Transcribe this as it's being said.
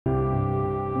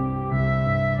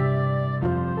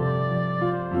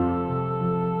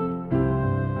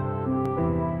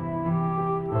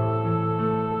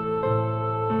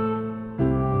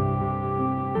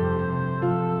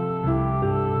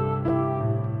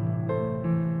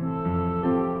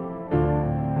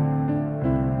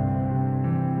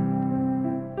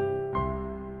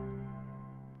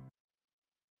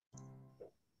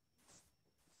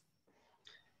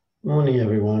Morning,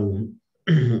 everyone,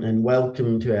 and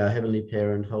welcome to our Heavenly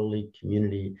Parent Holy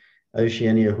Community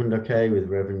Oceania Hundoke with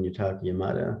Reverend Yutaka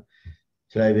Yamada.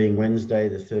 Today being Wednesday,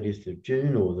 the 30th of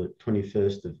June, or the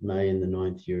 21st of May in the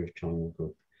 9th year of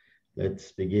Chongluk.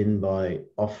 Let's begin by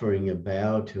offering a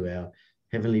bow to our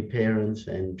Heavenly Parents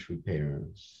and True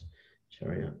Parents.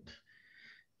 Chariot.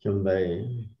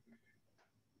 Kyombe.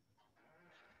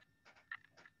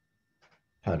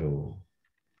 Paro.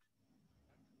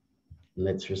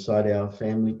 Let's recite our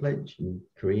family pledge in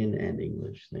Korean and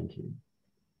English. Thank you.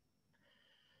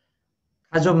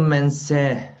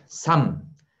 가족만세 3.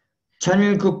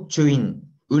 전국 주인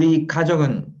우리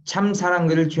가족은 참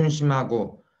사랑을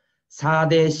중심하고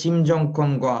 4대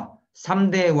심정권과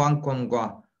 3대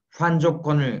왕권과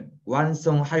환족권을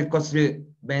완성할 것을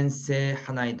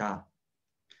맹세하나이다.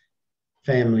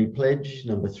 Family pledge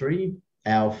number 3.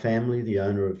 Our family, the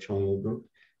owner of Chongluk,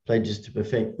 pledges to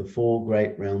perfect the 4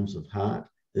 great realms of heart,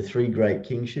 the 3 great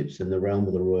kingships, and the realm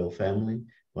of the royal family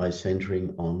by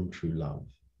centering on true love.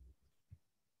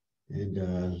 And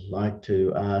I'd like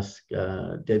to ask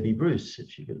Debbie Bruce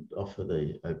if she could offer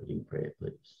the opening prayer,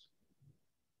 please.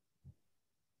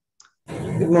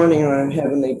 Good morning, our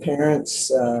Heavenly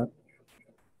Parents.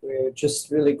 We're just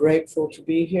really grateful to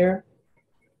be here.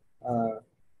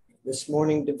 This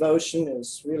morning devotion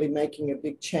is really making a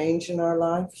big change in our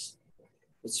lives.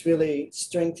 It's really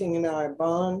strengthening our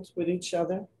bond with each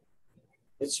other.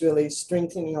 It's really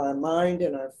strengthening our mind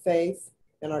and our faith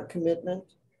and our commitment.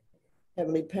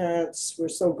 Heavenly Parents, we're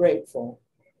so grateful.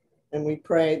 And we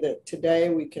pray that today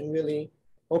we can really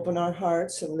open our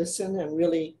hearts and listen and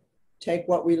really take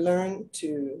what we learn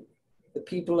to the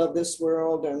people of this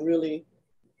world and really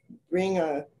bring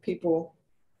people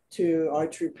to our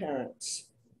true parents.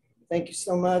 Thank you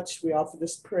so much. We offer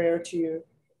this prayer to you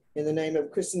in the name of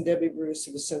Chris and Debbie Bruce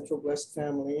of the Central Blessed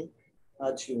Family.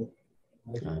 Adieu.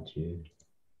 Adieu.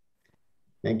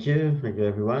 Thank you. Thank you,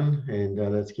 everyone. And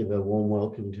let's give a warm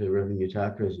welcome to Reverend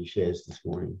Yutaka as he shares this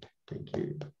morning. Thank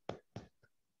you.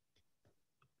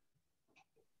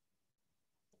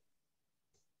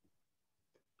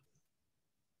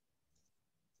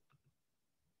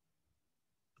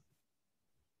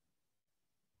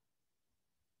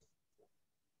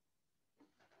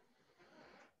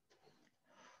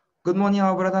 Good morning,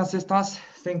 our brothers and sisters.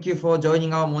 Thank you for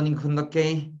joining our morning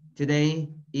Kundoke. Today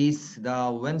is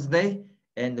the Wednesday,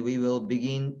 and we will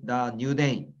begin the new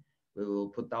day. We will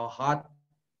put our heart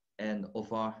and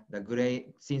offer the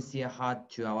great, sincere heart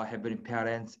to our Heavenly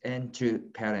Parents and true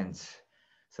parents.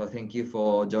 So thank you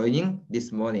for joining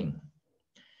this morning.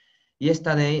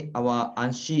 Yesterday, our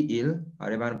Anshi Il,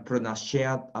 Reverend Pruna,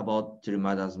 shared about True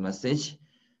Mother's message.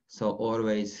 So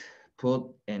always put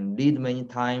and read many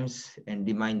times and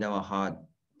remind our heart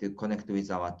to connect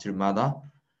with our True Mother.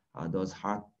 Those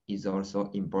heart is also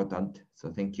important.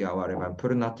 So thank you, our Reverend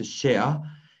Purna, to share.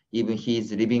 Even he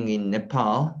is living in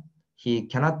Nepal, he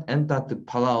cannot enter to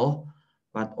Palau,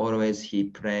 but always he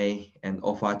pray and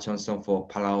offer chanson for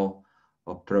Palau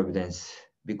of Providence.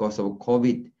 Because of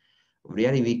COVID,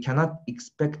 really we cannot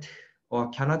expect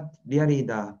or cannot really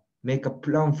make a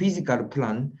plan, physical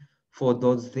plan for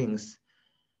those things.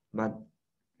 But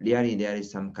really there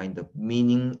is some kind of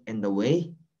meaning in the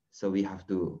way, so we have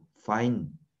to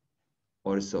find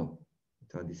also.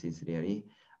 So this is really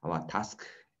our task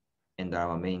and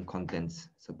our main contents.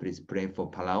 So please pray for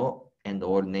Palau and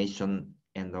all nation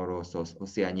and also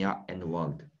Oceania and the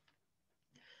world.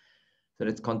 So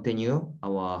let's continue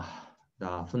the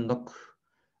Fundok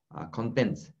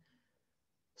contents.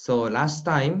 So last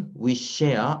time we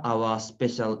share our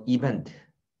special event.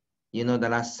 You know, the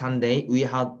last Sunday we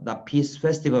had the Peace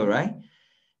Festival, right?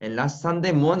 And last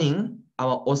Sunday morning,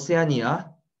 our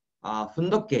Oceania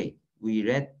Fundoke, we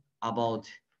read about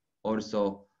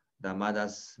also the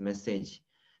mother's message.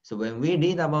 So when we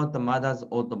read about the mother's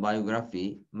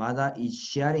autobiography, mother is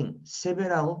sharing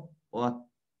several or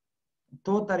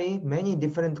totally many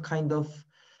different kind of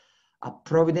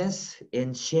providence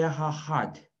and share her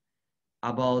heart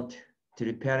about to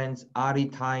the parents' early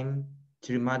time.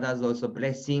 True Mother's also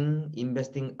blessing,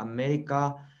 investing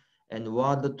America and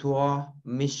world tour,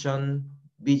 mission,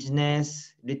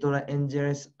 business, Little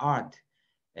Angels, art.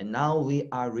 And now we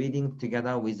are reading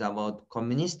together with about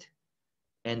communist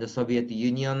and the Soviet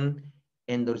Union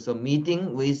and also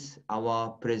meeting with our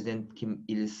President Kim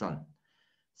Il-sung.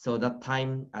 So that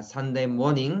time, Sunday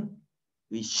morning,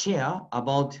 we share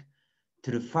about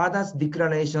the Father's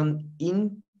declaration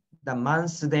in the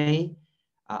Man's Day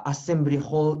Assembly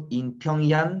Hall in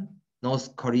Pyongyang,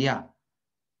 North Korea.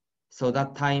 So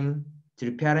that time,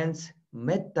 the parents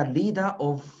met the leader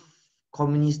of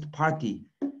Communist Party,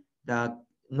 the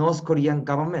North Korean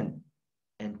government,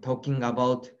 and talking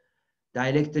about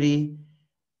directly,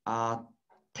 tell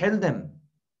them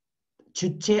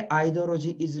Juche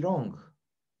ideology is wrong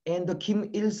and the Kim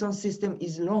Il-sung system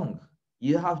is wrong.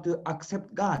 You have to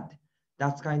accept God.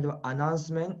 That kind of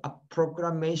announcement, a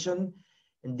proclamation,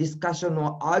 and discussion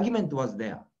or argument was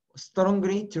there.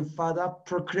 Strongly to further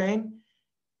proclaim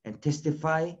and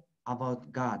testify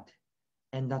about God.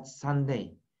 And that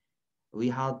Sunday, we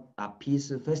had a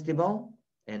peace festival.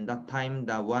 And that time,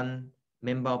 the one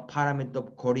member of Parliament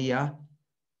of Korea,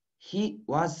 he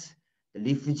was a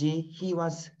refugee. He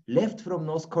was left from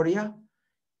North Korea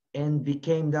and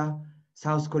became the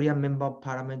South Korean member of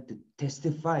Parliament to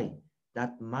testify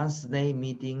that monthly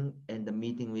meeting and the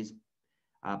meeting with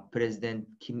President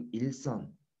Kim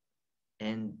Il-sung.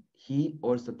 And he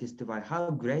also testified how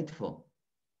grateful.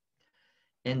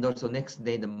 And also next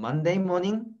day, the Monday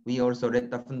morning, we also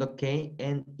read the Fundoke,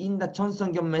 and in the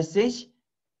Chonsongyeon message,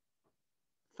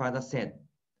 Father said,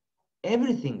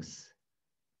 everything's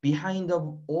behind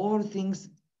of all things,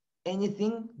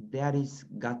 anything, there is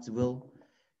God's will,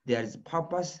 there is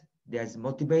purpose, there is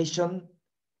motivation,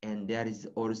 and there is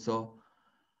also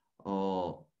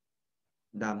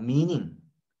the meaning.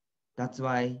 That's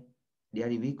why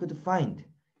really we could find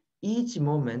each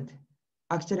moment.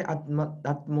 Actually, at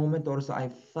that moment also, I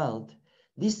felt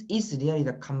this is really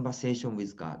the conversation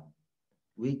with God.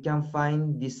 We can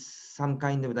find this some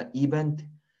kind of the event,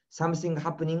 something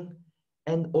happening,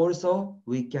 and also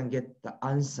we can get the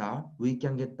answer, we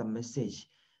can get the message.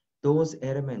 Those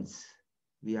elements,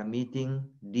 we are meeting,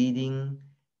 reading,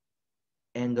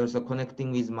 and also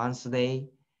connecting with Monday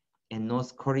and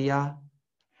North Korea,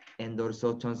 and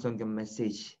also Chonsongyeon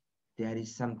message. There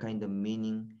is some kind of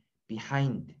meaning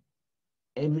behind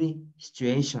every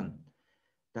situation.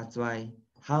 That's why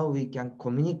how we can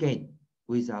communicate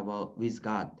with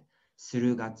God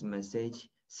through God's message,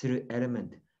 through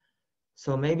element.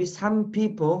 So maybe some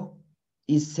people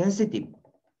is sensitive,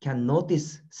 can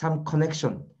notice some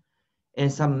connection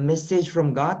and some message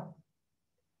from God,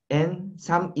 and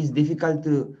some is difficult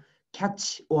to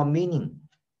catch or meaning.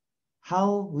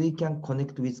 How we can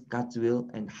connect with God's will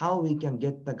and how we can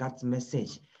get the God's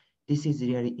message. This is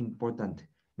really important.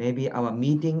 Maybe our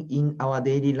meeting in our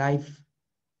daily life,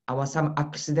 our some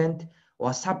accident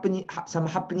or some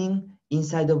happening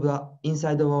inside of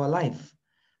our life.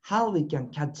 How we can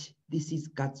catch this is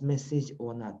God's message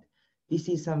or not. This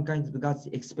is some kind of God's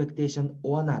expectation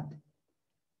or not.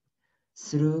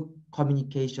 Through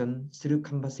communication, through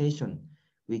conversation,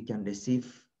 we can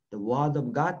receive the word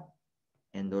of God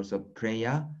and also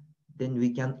prayer. Then we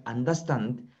can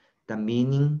understand the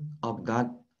meaning of God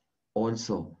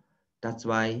also. That's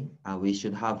why we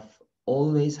should have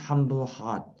always humble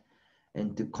heart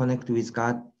and to connect with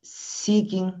God,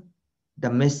 seeking the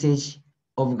message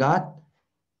of God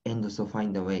and also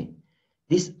find a way.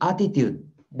 This attitude,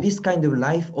 this kind of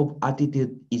life of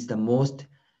attitude is the most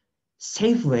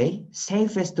safe way,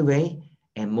 safest way,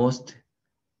 and most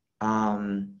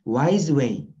wise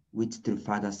way, which the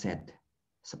Father said.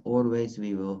 So always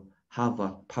we will have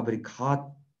a public heart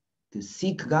to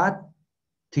seek God,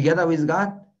 together with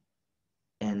God,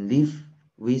 and live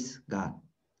with God.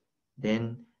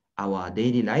 Then our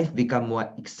daily life become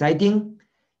more exciting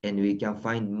and we can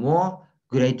find more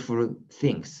grateful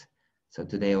things. So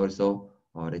today also,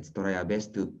 let's try our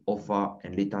best to offer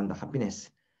and return the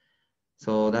happiness.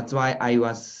 So that's why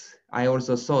I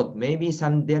also thought maybe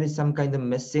there is some kind of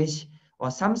message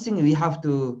or something we have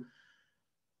to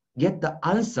get the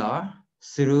answer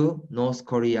through North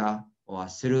Korea or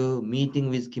through meeting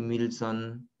with Kim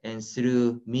Il-sung and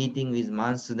through meeting with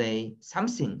Monday,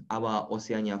 something our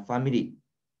Oceania family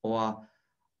or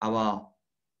our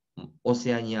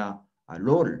Oceania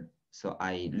role. So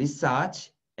I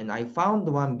researched and I found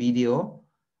one video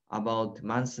about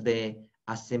Monday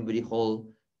Assembly Hall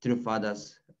True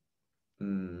Father's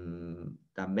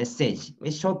the message.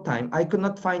 In short time, I could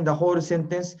not find the whole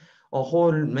sentence or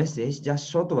whole message, just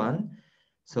short one.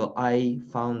 So I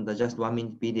found the just 1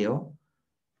 minute video.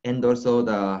 And also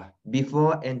the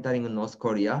before entering North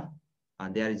Korea,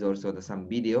 there is also some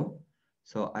video.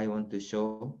 So I want to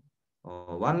show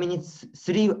 1 minute,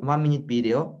 1 minute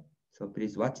video. So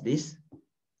please watch this.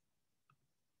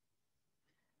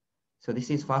 So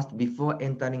this is first before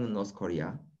entering North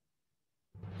Korea.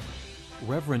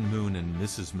 Reverend Moon and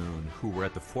Mrs. Moon, who were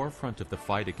at the forefront of the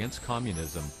fight against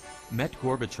communism, met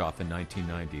Gorbachev in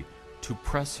 1990 to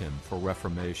press him for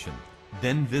reformation,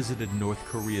 then visited North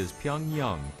Korea's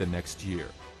Pyongyang the next year.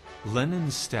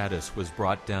 Lenin's status was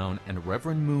brought down and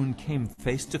Reverend Moon came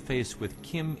face to face with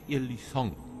Kim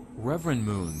Il-sung. Reverend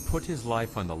Moon put his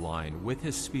life on the line with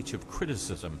his speech of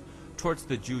criticism towards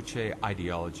the Juche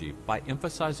ideology by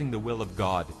emphasizing the will of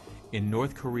God in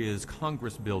North Korea's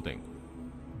Congress building.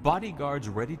 Bodyguards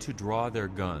ready to draw their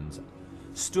guns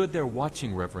stood there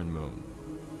watching Reverend Moon.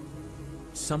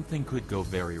 Something could go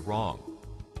very wrong.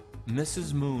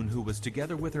 Mrs. Moon, who was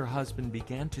together with her husband,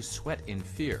 began to sweat in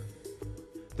fear.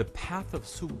 The path of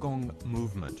Sugong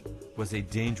movement was a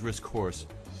dangerous course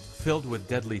filled with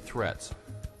deadly threats,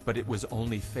 but it was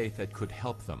only faith that could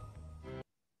help them.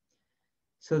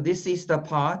 So this is the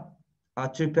part our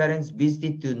two parents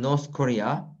visited to North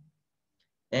Korea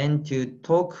and to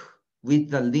talk with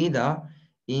the leader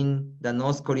in the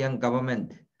North Korean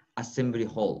government assembly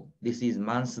hall. This is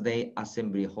Mansday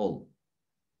Assembly Hall.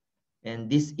 And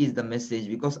this is the message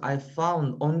because I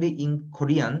found only in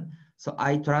Korean, so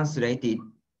I translated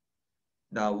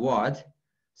the word.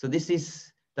 So this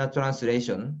is the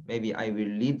translation. Maybe I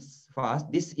will read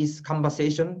fast. This is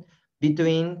conversation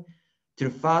between their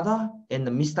father and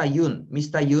Mr. Yoon.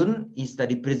 Mr. Yoon is the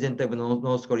representative of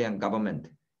North Korean government,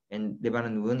 and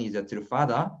Reverend Moon is their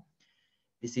father.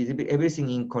 This is everything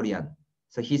in Korean.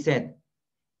 So he said,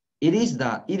 it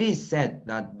is said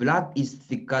that blood is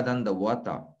thicker than the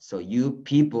water. So you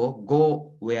people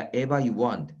go wherever you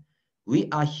want. We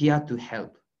are here to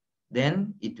help.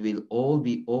 Then it will all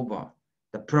be over.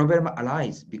 The problem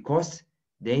arises because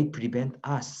they prevent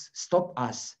us, stop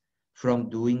us from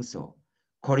doing so.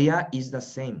 Korea is the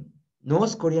same.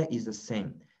 North Korea is the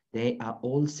same. They are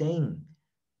all saying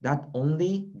that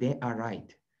only they are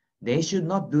right. They should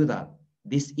not do that.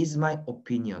 This is my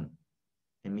opinion.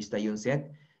 And Mr. Yoon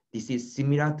said, this is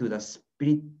similar to the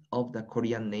spirit of the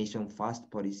Korean nation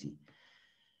first policy.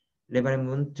 Reverend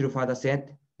Moon, true father,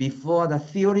 said, before the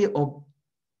theory of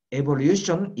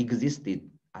evolution existed,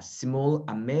 a small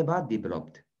amoeba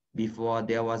developed. Before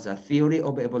there was a theory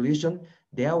of evolution,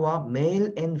 there were male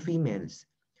and females.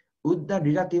 Would the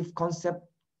relative concept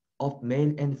of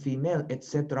male and female,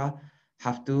 etc.,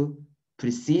 have to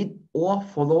precede or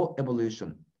follow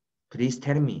evolution? Please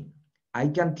tell me. I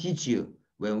can teach you.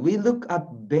 When we look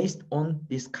at based on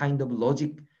this kind of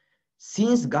logic,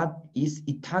 since God is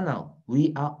eternal,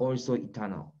 we are also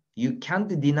eternal. You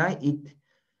can't deny it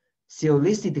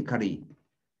theoretically.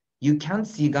 You can't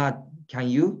see God, can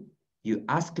you? You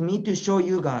ask me to show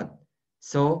you God.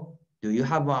 So, do you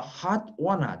have a heart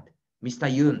or not? Mr.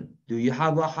 Yoon, do you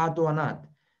have a heart or not?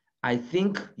 I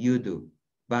think you do.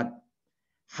 But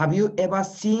have you ever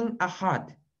seen a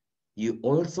heart? You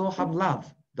also have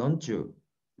love, don't you?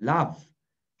 Love.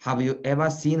 Have you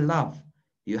ever seen love?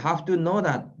 You have to know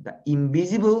that the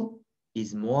invisible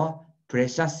is more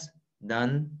precious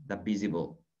than the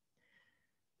visible.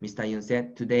 Mr. Yoon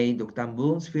said, today Dr.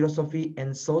 Moon's philosophy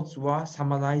and thoughts were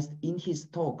summarized in his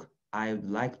talk. I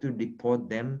would like to report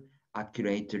them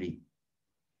accurately,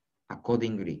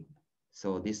 accordingly.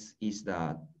 So this is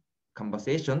the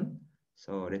conversation.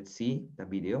 So let's see the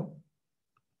video.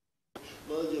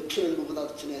 피는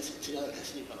누구보다도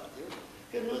지나갔으니까 말이에요.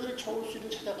 너희들이 좋을 수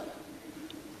있는 찾아가라.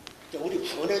 우리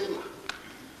구원해줘 마.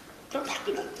 그럼 다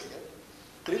끝났대요.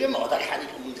 그러게 뭐다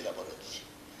하니까 문제가 벌어지지.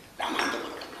 남한도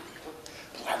그러고 말이에요.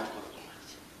 북한도 그러고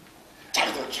말이지.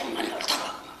 자기들 정만이 옳다고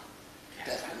하고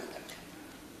그래서 하는데.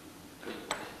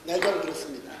 내가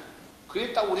그렇습니다.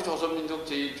 그게 딱 우리 조선민족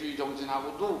제일주의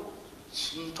정신하고도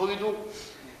신통이도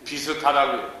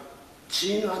비슷하다고요.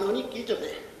 진화론이 있기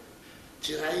전에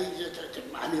진화이 저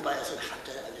아미바에서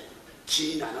한자가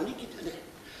진화론이 있기 전에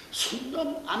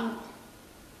순놈 안무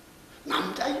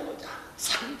남자 여자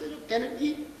상대적 되는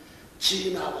이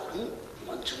진화론은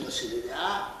먼저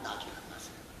무엇이냐 나중에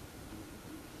만났어요.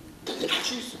 근데 할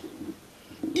수 있어.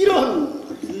 이런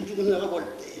우리를 죽은 내가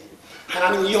볼 때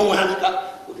하나님 이용을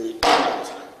하니까 우리는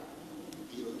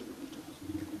이런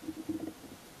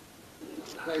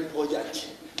하나님 보지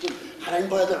않지. 하나님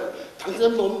보야 되는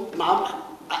당신 몸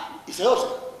마음 있어요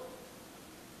없어요?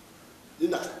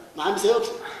 마음 있어요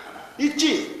없어요?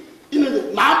 있지.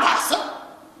 있는데 마음 봤어?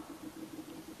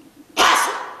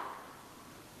 봤어.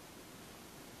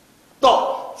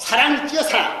 또 사랑 있지요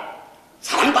사랑.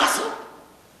 사랑 봤어?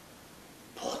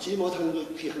 보지 못한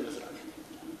그 귀한 것을 알게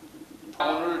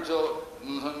됩니다. 오늘 저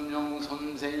문선영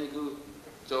선생이 그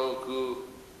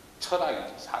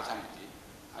철학이지 사상이지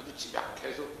아주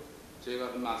집약해서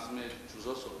제가 그 말씀해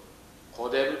주셔서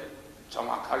그대를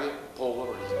정확하게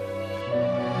보고를 했습니다.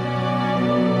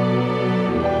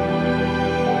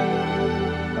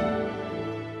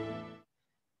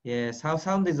 Yes, how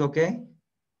sound is okay?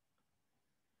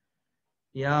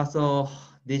 Yeah, so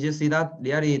did you see that?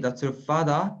 Really, the true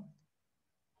father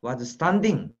was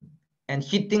standing and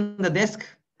hitting the desk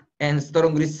and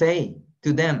strongly say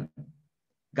to them,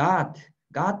 God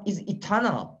is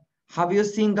eternal. Have you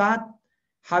seen God?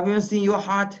 Have you seen your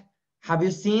heart? Have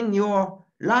you seen your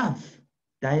life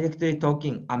directly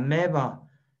talking amoeba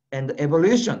and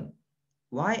evolution?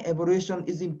 Why evolution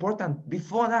is important?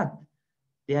 Before that,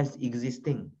 there's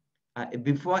existing.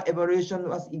 Before evolution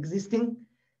was existing,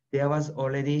 there was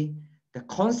already the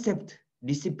concept,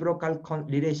 reciprocal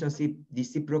relationship,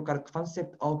 reciprocal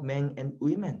concept of men and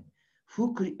women.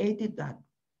 Who created that?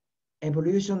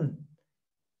 Evolution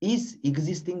is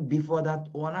existing before that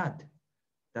or not?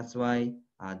 That's why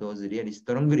those really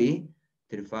strongly,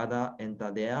 the father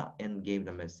entered there and gave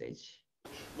the message.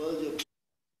 One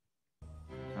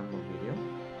more video.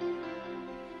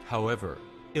 However,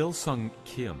 Il-sung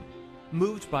Kim,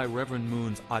 moved by Reverend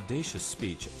Moon's audacious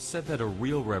speech, said that a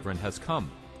real reverend has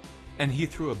come, and he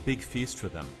threw a big feast for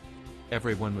them.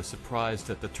 Everyone was surprised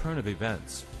at the turn of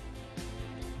events.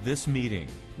 This meeting,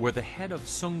 where the head of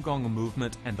Sunggong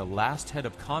movement and the last head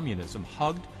of communism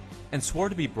hugged and swore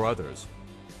to be brothers,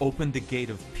 opened the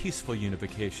gate of peaceful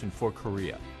unification for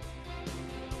Korea.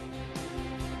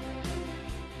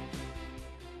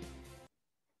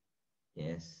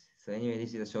 Yes, so anyway,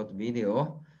 this is a short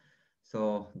video.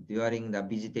 So during the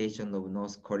visitation of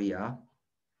North Korea,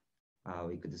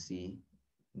 we could see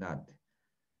that.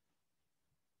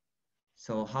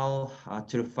 So how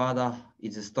True Father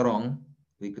is strong,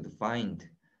 we could find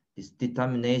this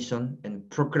determination and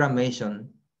proclamation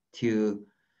to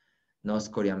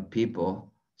North Korean people.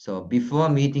 So before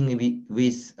meeting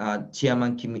with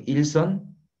Chairman Kim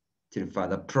Il-sung, True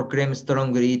Father proclaimed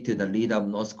strongly to the leader of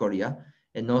North Korea,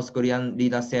 and North Korean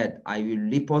leader said, I will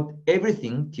report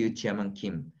everything to Chairman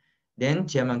Kim. Then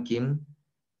Chairman Kim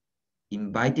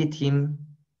invited him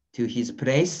to his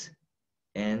place,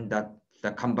 and that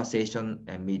the conversation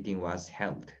and meeting was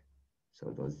held.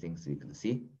 So those things we could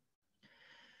see.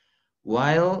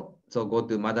 So go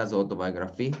to mother's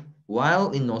autobiography.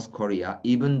 While in North Korea,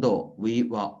 even though we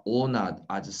were honored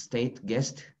as a state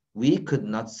guest, we could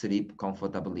not sleep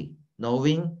comfortably,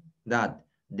 knowing that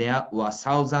there were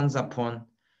thousands upon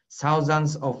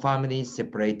thousands of families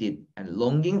separated and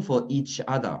longing for each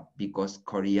other because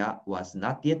Korea was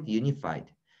not yet unified.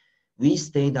 We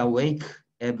stayed awake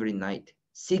every night,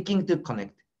 seeking to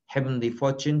connect heavenly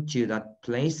fortune to that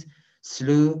place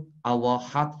through our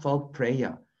heartfelt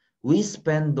prayer. We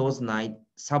spent those nights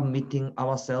submitting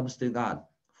ourselves to God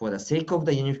for the sake of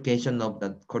the unification of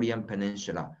the Korean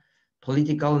Peninsula.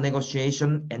 Political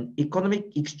negotiation and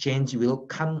economic exchange will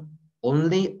come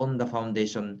only on the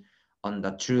foundation on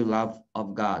the true love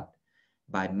of God.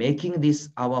 By making this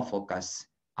our focus,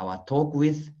 our talk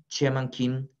with Chairman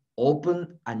Kim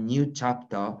opened a new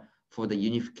chapter for the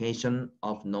unification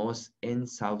of North and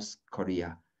South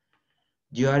Korea.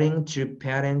 During True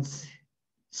Parents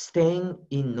staying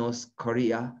in North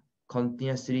Korea,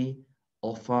 continuously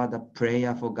offer the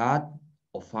prayer for God,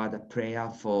 offer the prayer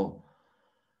for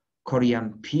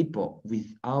Korean people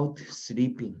without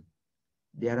sleeping.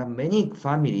 There are many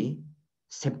families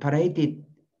separated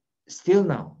still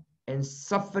now and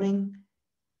suffering,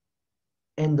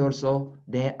 and also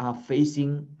they are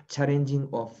facing challenging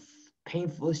of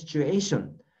painful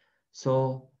situation.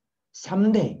 So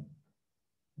someday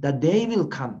the day will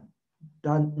come,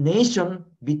 the nation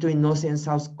between North and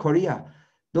South Korea,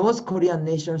 those Korean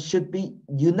nations should be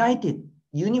united,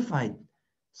 unified.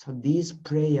 So this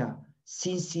prayer,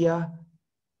 sincere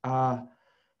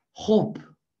hope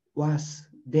was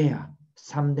there.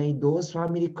 Someday those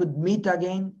families could meet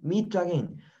again.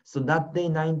 So that day,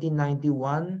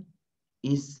 1991,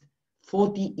 is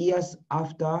 40 years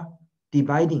after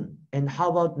dividing. And how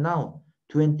about now,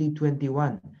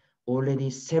 2021? Already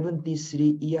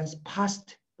 73 years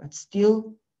passed, but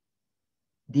still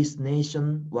this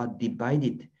nation was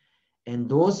divided, and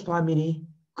those families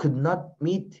could not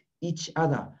meet each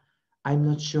other. I'm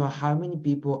not sure how many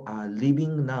people are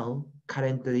living now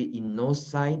currently in North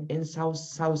side and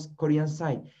South Korean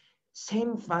side.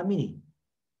 Same family,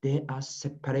 they are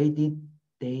separated.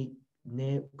 They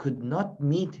could not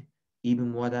meet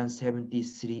even more than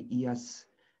 73 years.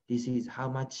 This is how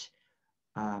much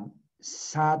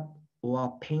sad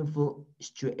or painful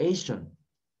situation.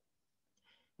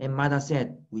 And mother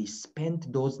said, we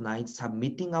spent those nights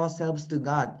submitting ourselves to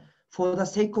God for the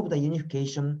sake of the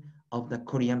unification of the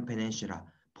Korean Peninsula.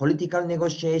 Political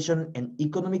negotiation and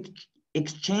economic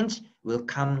exchange will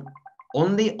come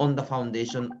only on the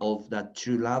foundation of the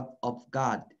true love of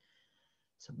God.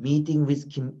 So meeting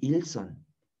with Kim Il-sung,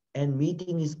 and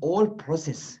meeting is all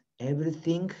process.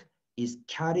 Everything is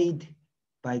carried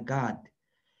by God.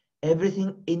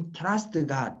 Everything entrusted to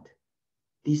God.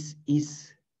 This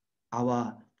is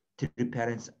our True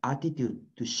Parents' attitude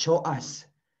to show us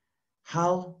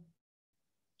how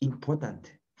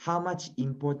important, how much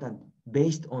important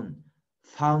based on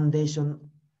foundation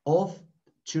of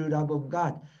true love of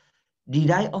God.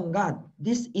 Rely on God.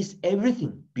 This is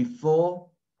everything before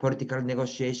political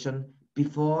negotiation,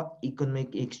 before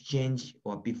economic exchange,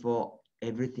 or before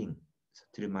everything. So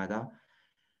true mother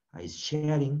is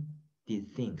sharing these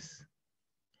things.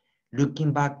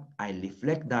 Looking back, I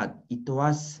reflect that it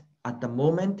was at the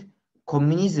moment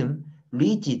communism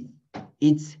reached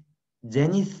its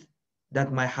zenith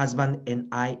that my husband and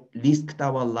I risked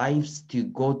our lives to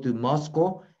go to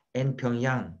Moscow and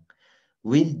Pyongyang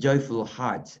with joyful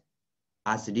hearts.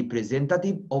 As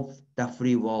representative of the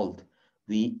free world,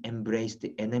 we embraced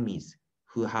the enemies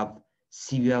who have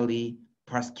severely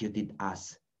persecuted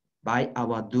us. By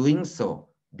our doing so,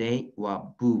 they were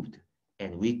moved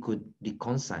and we could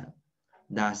reconcile.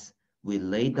 Thus, we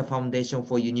laid the foundation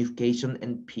for unification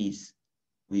and peace.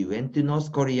 We went to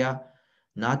North Korea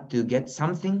not to get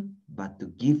something, but to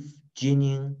give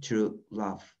genuine true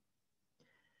love.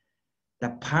 The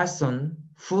person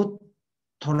who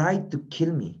tried to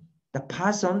kill me, the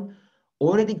person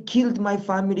already killed my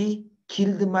family,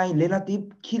 killed my relative.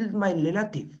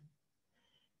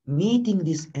 Meeting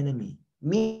this enemy,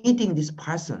 meeting this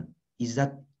person, is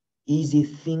that easy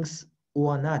things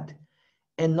or not?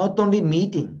 And not only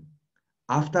meeting,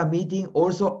 after meeting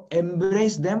also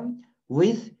embrace them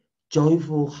with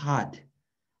joyful heart.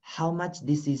 How much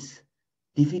this is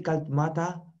difficult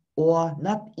matter or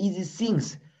not easy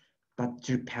things, but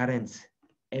your parents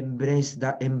embrace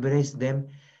them,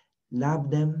 love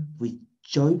them with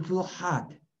joyful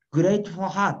heart, grateful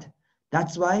heart.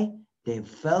 That's why they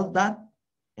felt that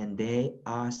and they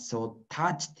are so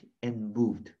touched and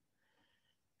moved.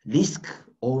 Risk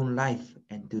own life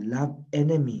and to love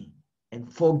enemy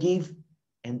and forgive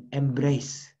and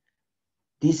embrace.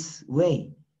 This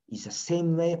way is the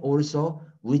same way also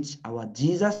which our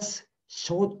Jesus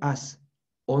showed us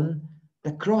on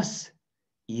the cross.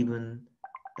 Even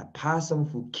the person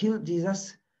who killed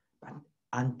Jesus, but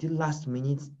until last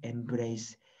minute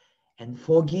embrace and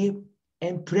forgive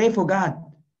and pray for God.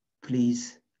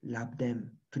 Please love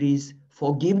them. Please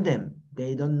forgive them.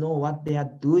 They don't know what they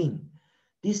are doing.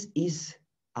 This is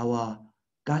our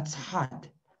God's heart,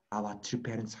 our true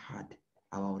parents' heart,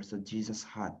 our also Jesus'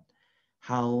 heart.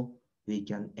 How we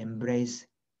can embrace,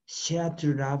 share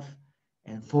true love,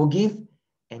 and forgive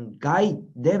and guide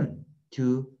them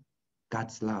to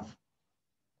God's love.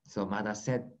 So Mother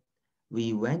said,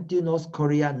 we went to North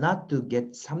Korea not to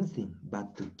get something,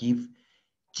 but to give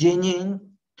genuine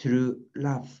true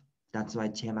love. That's why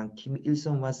Chairman Kim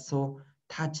Il-sung was so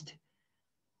touched.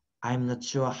 I'm not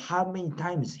sure how many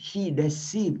times he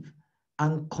received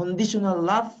unconditional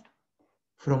love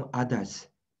from others.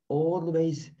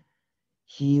 Always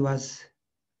he was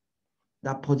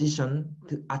the position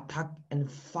to attack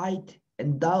and fight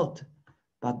and doubt.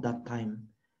 But that time,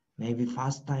 maybe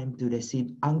first time to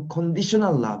receive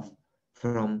unconditional love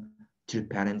from true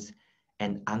parents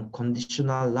and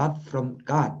unconditional love from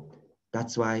God.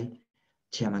 That's why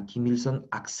Chairman Kim Il-sung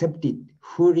accepted,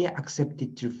 fully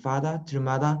accepted through father, through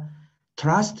mother,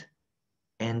 trust,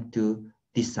 and to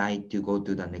decide to go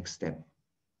to the next step.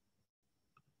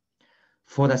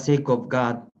 For the sake of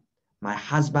God, my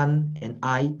husband and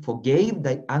I forgave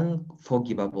the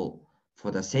unforgivable.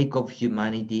 For the sake of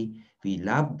humanity, we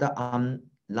loved the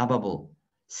unlovable.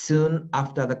 Soon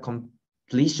after the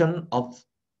completion of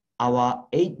our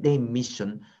 8-day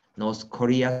mission, North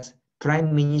Korea's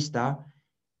Prime Minister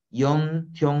Yoon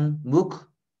Hyung-mook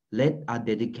led a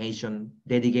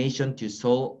delegation to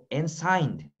Seoul and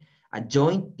signed a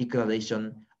joint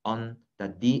declaration on the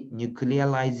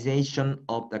denuclearization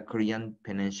of the Korean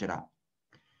Peninsula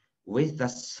with the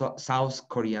South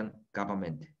Korean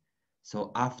government.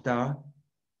 So after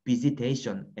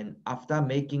visitation and after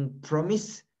making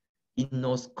promise in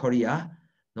North Korea,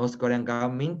 North Korean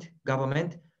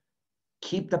government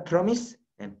keep the promise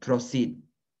and proceed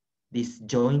this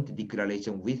joint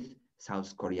declaration with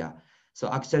South Korea. So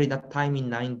actually that time in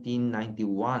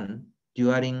 1991,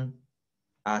 during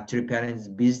true parents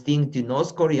visiting to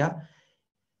North Korea,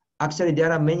 actually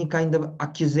there are many kind of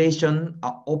accusation,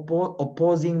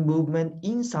 opposing movement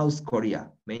in South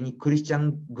Korea. Many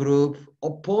Christian group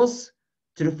oppose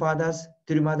true fathers,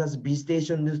 true mothers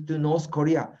visitation to North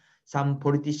Korea. Some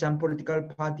political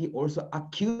party also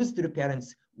accused true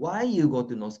parents, why you go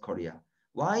to North Korea?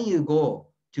 Why you go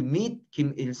to meet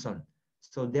Kim Il-sung?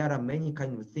 So there are many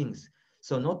kind of things.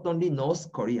 So not only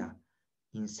North Korea,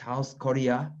 in South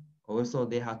Korea, also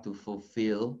they have to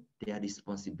fulfill their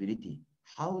responsibility.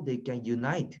 How they can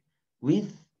unite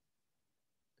with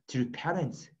true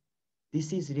parents.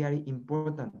 This is really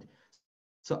important.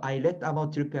 So I read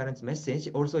about true parents' message.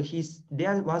 Also,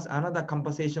 there was another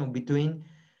conversation between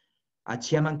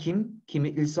Chairman Kim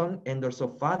Il-sung, and also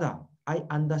father, I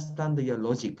understand your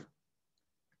logic.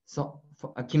 So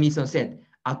Kim Il-sung said,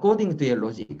 according to your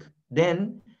logic,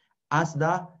 then as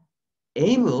the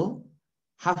able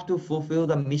have to fulfill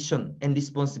the mission and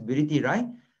responsibility, right?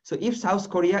 So if South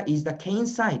Korea is the Kane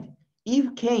side,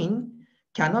 if Kane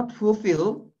cannot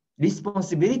fulfill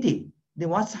responsibility, then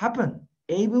what's happened?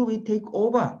 Able will take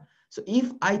over. So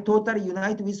if I totally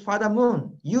unite with Father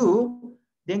Moon, you,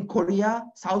 then Korea,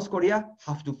 South Korea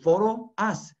have to follow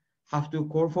us, have to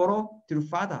follow through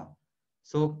Father.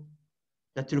 So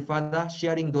the true father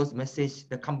sharing those messages,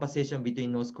 the conversation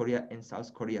between North Korea and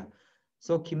South Korea.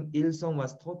 So Kim Il-sung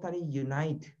was totally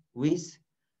united with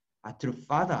a true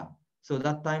father. So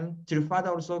that time, true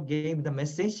father also gave the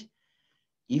message,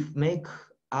 if make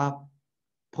a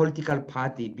political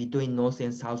party between North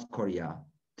and South Korea,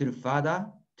 true father,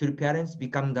 true parents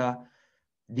become the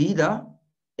leader,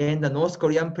 and the North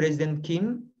Korean President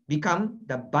Kim become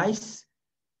the vice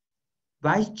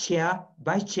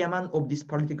chairman of this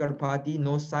political party,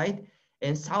 North side,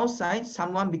 and South side,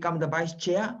 someone become the vice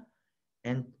chair,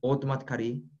 and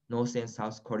automatically North and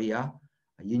South Korea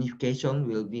unification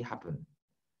will be happen.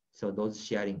 So those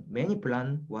sharing, many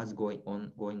plan was going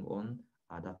on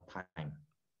at that time.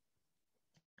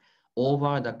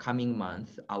 Over the coming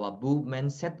month, our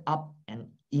movement set up an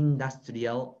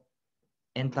industrial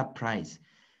enterprise,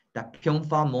 the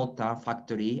Pyeongfa Motor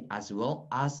Factory, as well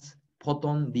as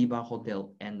Poton River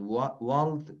Hotel and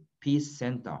World Peace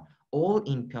Center, all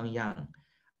in Pyongyang,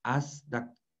 as the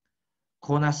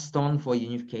cornerstone for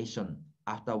unification.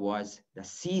 Afterwards, the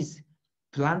seeds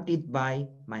planted by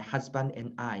my husband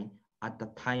and I at the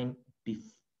time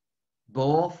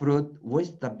bore fruit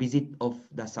with the visit of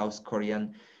the South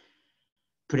Korean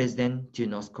President to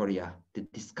North Korea to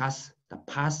discuss the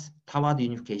path toward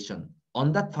unification.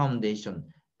 On that foundation,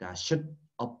 the shoot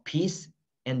of peace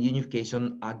and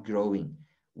unification are growing.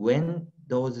 When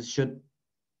those should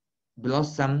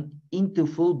blossom into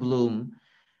full bloom,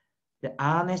 the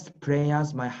earnest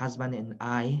prayers my husband and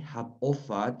I have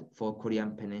offered for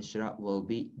Korean Peninsula will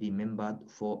be remembered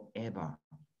forever.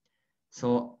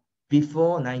 So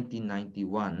before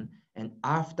 1991 and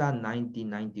after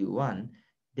 1991,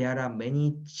 there are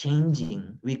many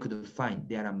changing, we could find,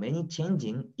 there are many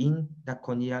changing in the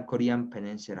Korean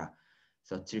Peninsula.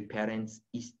 So three parents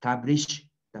established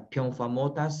the Pyeongfa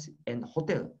Motors and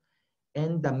Hotel,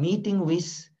 and the meeting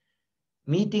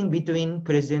between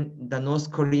the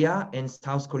North Korea and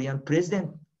South Korean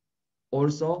president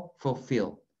also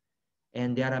fulfilled.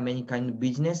 And there are many kind of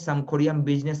business. Some Korean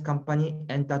business company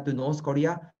entered to North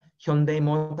Korea, Hyundai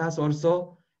Motors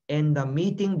also, and the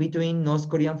meeting between North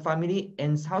Korean family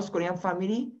and South Korean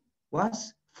family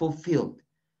was fulfilled.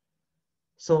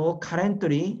 So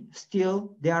currently,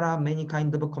 still there are many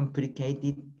kind of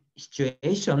complicated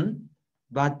situation,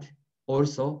 but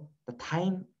also the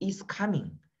time is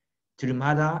coming. True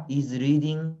Mother is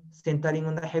reading, centering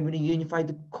on the heavenly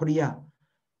unified Korea.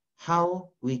 How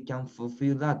we can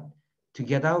fulfill that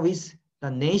together with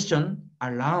the nation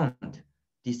around.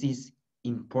 This is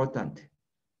important.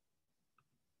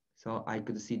 So I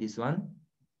could see this one.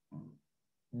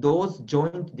 Those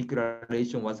joint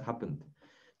declaration was happened.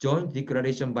 Joint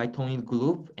declaration by Tongil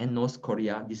Group and North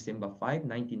Korea, December 5,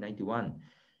 1991.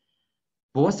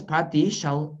 Both parties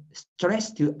shall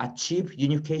stress to achieve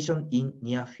unification in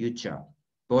near future.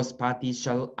 Both parties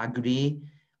shall agree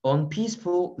on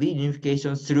peaceful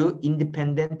reunification through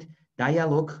independent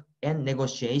dialogue and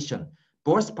negotiation.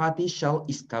 Both parties shall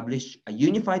establish a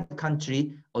unified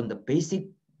country on the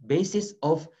basis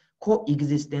of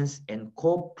coexistence and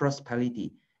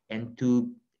co-prosperity, and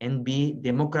be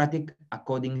democratic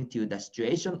according to the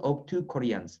situation of two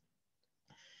Koreans.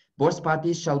 Both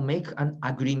parties shall make an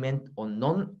agreement on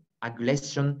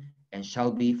non-aggression and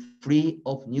shall be free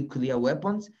of nuclear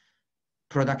weapons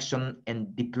production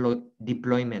and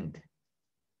deployment.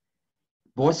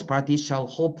 Both parties shall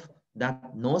hope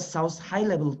that North-South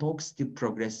high-level talks to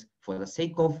progress for the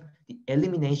sake of the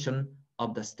elimination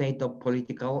of the state of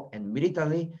political and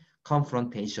military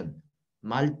confrontation,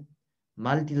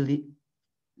 multilateral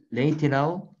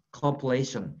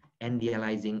cooperation, and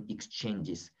realizing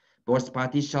exchanges. Both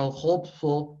parties shall hope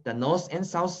for the North and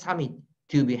South Summit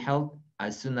to be held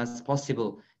as soon as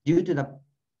possible due to the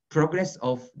progress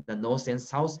of the North and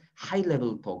South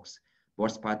high-level talks.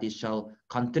 Both parties shall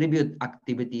contribute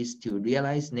activities to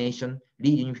realize nation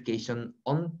reunification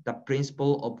on the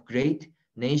principle of great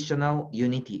national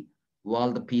unity,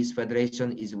 while the Peace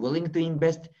Federation is willing to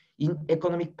invest in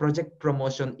economic project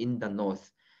promotion in the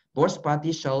North. Both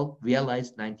parties shall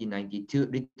realize 1992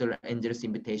 Little Angels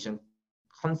Invitation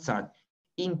Concert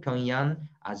in Pyongyang,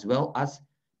 as well as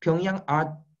Pyongyang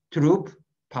Art troop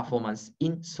performance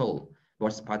in Seoul.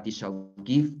 Both parties shall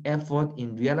give effort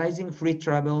in realizing free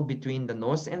travel between the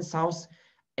North and South,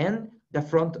 and the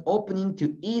front opening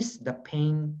to ease the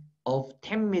pain of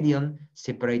 10 million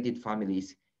separated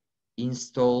families,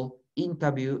 install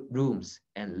interview rooms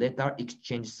and letter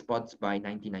exchange spots by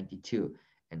 1992,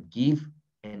 and give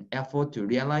an effort to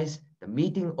realize the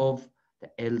meeting of the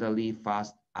elderly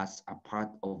first as a part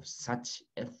of such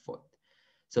effort.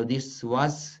 So this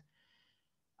was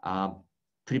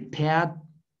prepared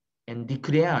and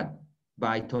declared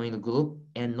by Toil Group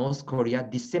and North Korea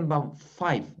December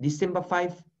 5. December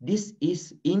 5, this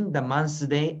is in the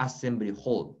Monthly Assembly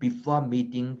Hall before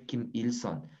meeting Kim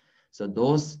Il-sung. So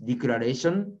those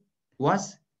declaration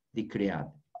was declared.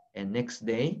 And next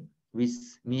day,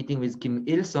 with meeting with Kim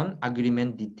Il-sung,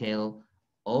 agreement detail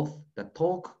of the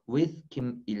talk with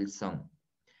Kim Il-sung.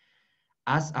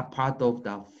 As a part of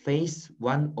the phase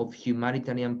 1 of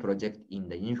humanitarian project in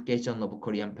the unification of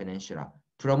Korean Peninsula,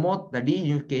 promote the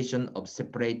reunification of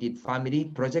separated family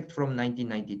project from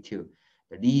 1992.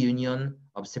 The reunion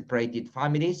of separated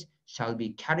families shall be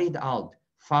carried out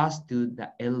first to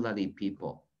the elderly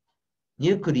people.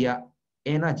 Nuclear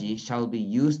energy shall be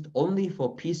used only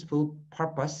for peaceful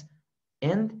purpose,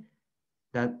 and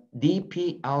the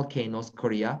DPRK North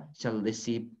Korea shall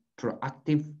receive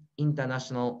proactive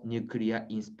international nuclear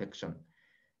inspection.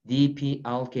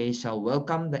 DPRK shall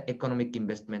welcome the economic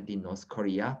investment in North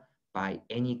Korea by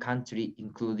any country,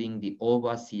 including the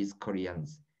overseas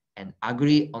Koreans, and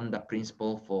agree on the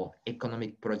principle for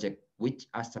economic projects which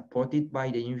are supported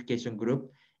by the unification group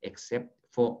except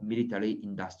for military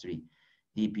industry.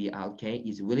 DPRK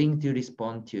is willing to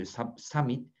respond to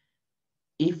summit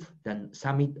if the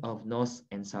summit of North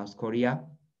and South Korea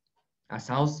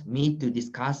South meet to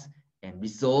discuss and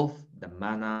resolve the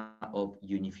manner of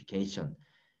unification.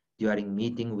 During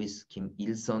meeting with Kim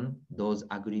Il-sung, those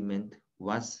agreement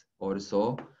was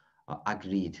also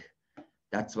agreed.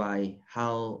 That's why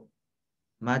how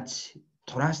much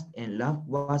trust and love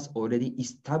was already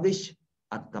established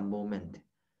at the moment.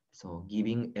 So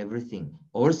giving everything.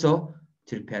 Also,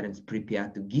 three parents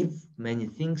prepared to give many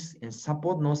things and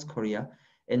support North Korea.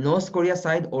 And North Korea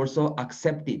side also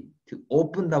accepted to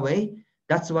open the way.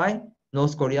 That's why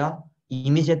North Korea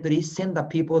immediately sent the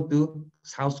people to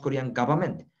South Korean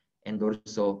government. And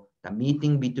also the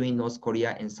meeting between North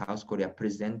Korea and South Korea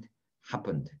president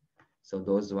happened. So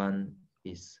those one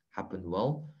is happened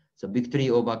well. So victory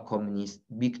over communist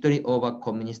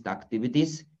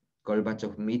activities,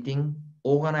 Gorbachev meeting,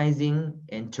 organizing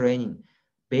and training.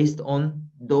 Based on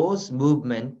those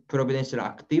movement providential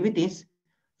activities,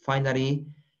 finally,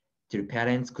 the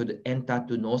parents could enter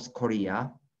to North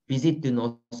Korea, visit to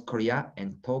North Korea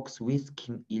and talks with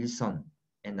Kim Il-sung.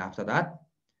 And after that,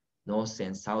 North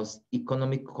and South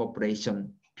Economic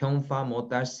Cooperation, Pyeongfa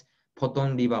Motors,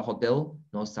 Poton River Hotel,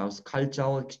 North-South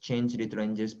Cultural Exchange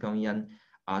Ranges, Pyongyang,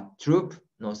 troop,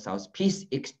 North-South Peace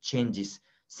Exchanges,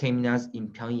 seminars in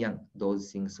Pyongyang,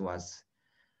 those things was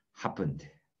happened.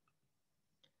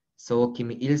 So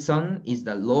Kim Il-sung is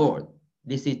the Lord.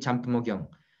 This is Champmogyong.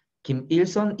 Kim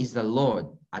Il-sung is the Lord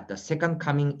at the second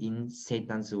coming in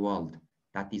Satan's world.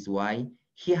 That is why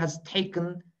he has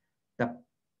taken the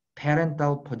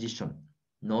parental position.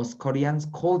 North Koreans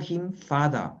called him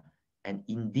father, and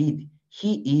indeed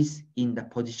he is in the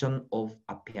position of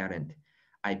a parent.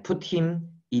 I put him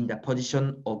in the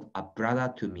position of a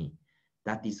brother to me.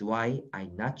 That is why I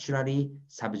naturally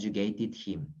subjugated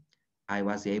him. I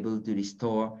was able to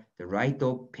restore the right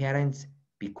of parents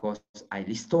because I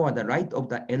restored the right of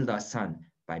the elder son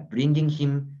by bringing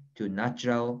him to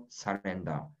natural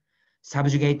surrender.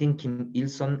 Subjugating Kim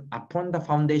Il-sung upon the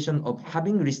foundation of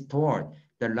having restored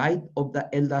the right of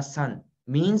the elder son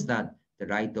means that the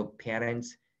right of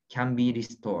parents can be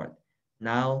restored.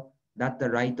 Now that the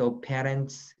right of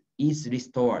parents is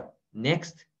restored,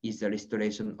 next is the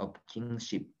restoration of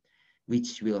kingship,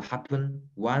 which will happen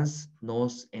once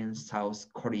North and South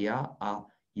Korea are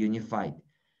unified.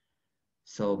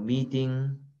 So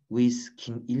meeting with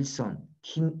Kim Il-sung.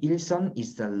 Kim Il-sung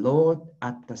is the Lord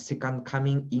at the second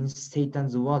coming in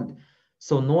Satan's world.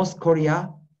 So North Korea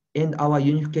and our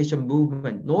unification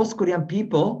movement, North Korean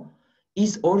people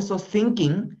is also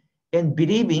thinking and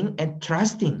believing and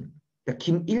trusting that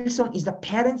Kim Il-sung is the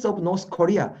parents of North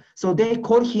Korea. So they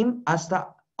call him as the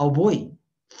boy,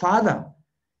 father.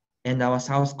 And our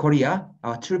South Korea,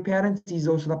 our true parents is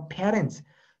also the parents.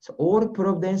 So all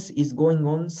providence is going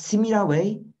on similar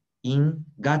way in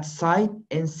God's side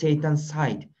and Satan's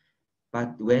side.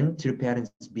 But when true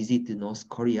parents visit North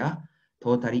Korea,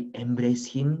 totally embrace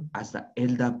him as the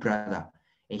elder brother.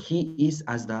 And he is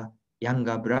as the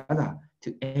younger brother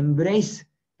to embrace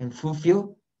and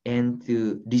fulfill and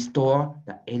to restore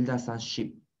the elder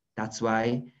sonship. That's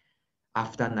why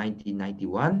after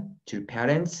 1991, true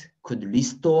parents could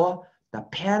restore the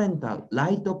parental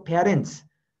right of parents.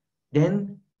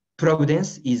 Then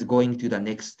Providence is going to the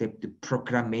next step to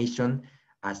proclamation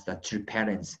as the true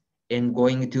parents and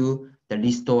going to the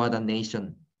restore the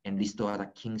nation and restore the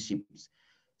kingships.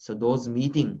 So those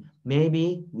meetings,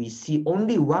 maybe we see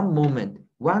only one moment,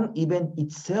 one event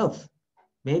itself.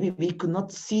 Maybe we could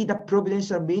not see the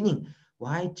providential meaning.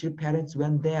 Why true parents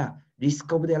went there,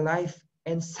 discover their life,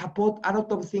 and support a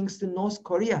lot of things to North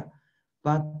Korea.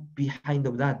 But behind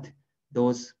of that,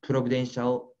 those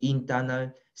providential,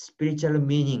 internal, spiritual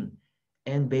meaning,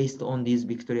 and based on this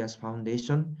victorious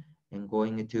foundation, and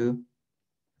going to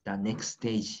the next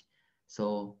stage.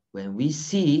 So when we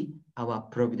see our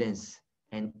providence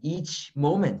and each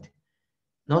moment,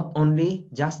 not only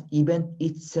just event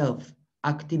itself,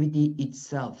 activity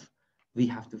itself, we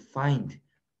have to find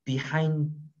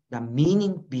behind the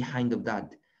meaning behind of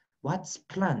that. What's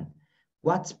plan?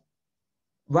 What's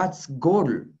goal?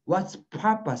 What's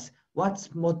purpose?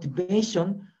 What's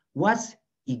motivation? What's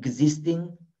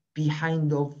existing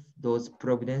behind of those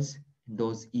providence,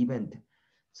 those events?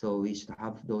 So we should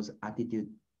have those attitude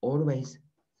always.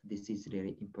 This is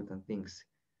really important things.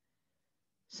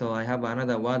 So I have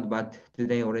another word, but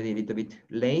today already a little bit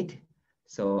late.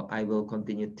 So I will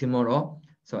continue tomorrow.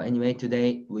 So anyway,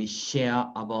 today we share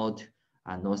about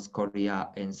North Korea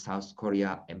and South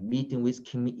Korea and meeting with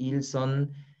Kim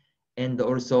Il-sung, and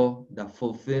also the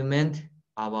fulfillment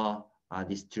of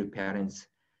these true parents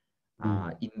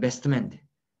investment.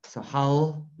 So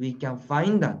how we can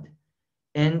find that.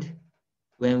 And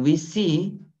when we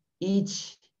see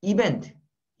each event,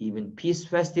 even Peace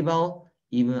Festival,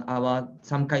 even about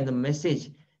some kind of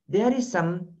message, there is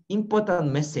some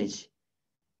important message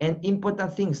and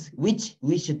important things which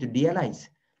we should realize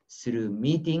through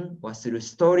meeting or through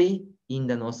story in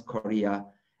the North Korea,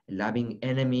 loving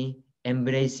enemy,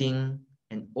 embracing,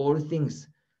 and all things.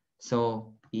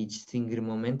 So each single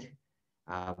moment,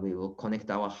 we will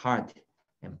connect our heart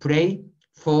and pray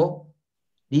for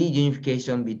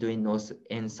reunification between North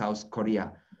and South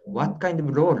Korea. What kind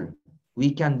of role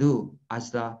we can do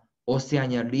as the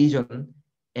Oceania region,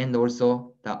 and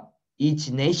also each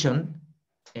nation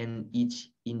and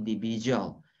each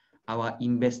individual. Our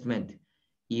investment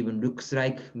even looks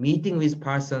like meeting with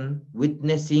person,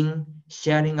 witnessing,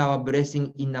 sharing our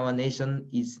blessing in our nation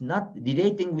is not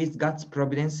relating with God's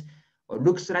providence, or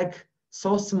looks like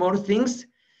so small things,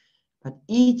 but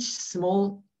each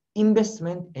small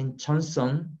investment and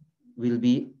chanson will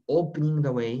be opening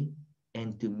the way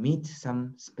and to meet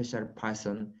some special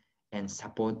person and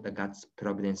support the God's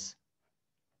providence.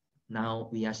 Now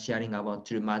we are sharing our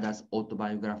true mother's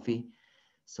autobiography.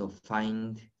 So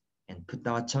find and put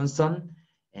our chanson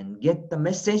and get the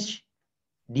message,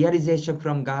 realization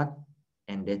from God,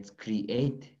 and let's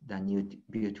create the new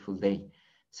beautiful day.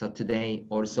 So today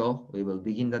also we will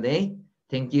begin the day.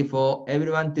 Thank you for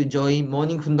everyone to join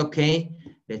Morning Fundoke.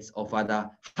 Let's offer the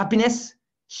happiness,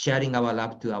 sharing our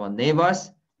love to our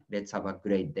neighbors. Let's have a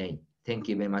great day. Thank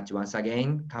you very much once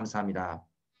again. 감사합니다.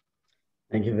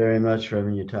 Thank you very much,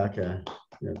 Reverend Yutaka.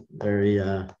 Very,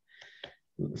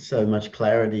 so much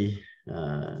clarity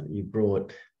you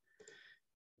brought.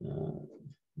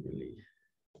 Really.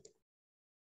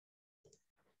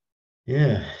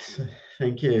 Yeah, so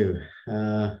thank you.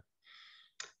 I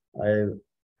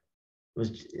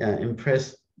was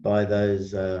impressed by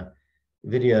those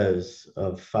videos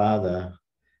of Father,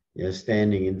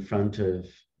 standing in front of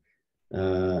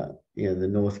the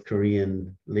North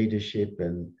Korean leadership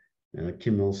and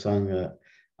Kim Il-sung.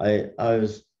 I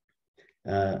was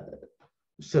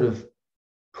sort of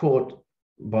caught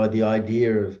by the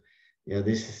idea of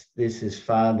this is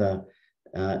Father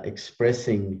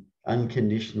expressing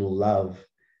unconditional love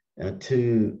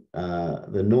to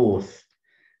the North,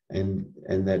 and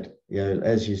that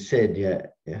as you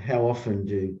said, how often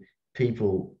do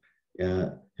people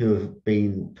who have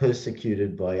been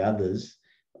persecuted by others,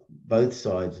 both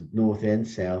sides, North and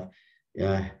South,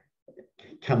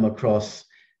 come across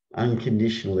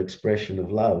unconditional expression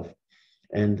of love.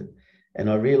 And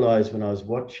I realized when I was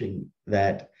watching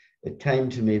that, it came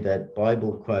to me that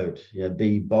Bible quote,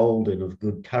 be bold and of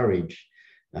good courage.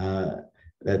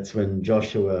 That's when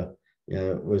Joshua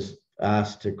was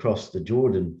asked to cross the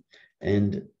Jordan.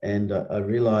 And I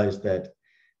realized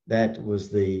that was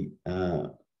the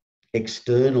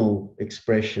external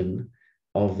expression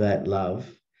of that love.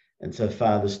 And so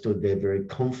Father stood there very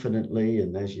confidently,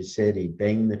 and as you said, he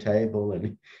banged the table and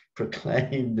he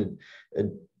proclaimed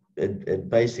and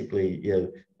basically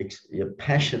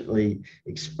passionately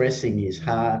expressing his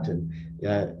heart and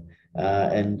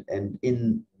and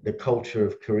in the culture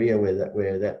of Korea,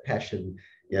 where that passion,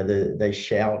 they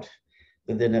shout,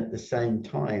 but then at the same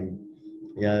time,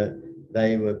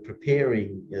 they were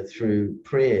preparing through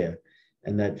prayer,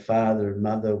 and that father and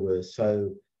mother were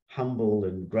so humble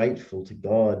and grateful to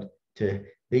God to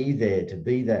be there, to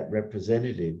be that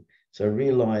representative. So I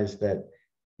realized that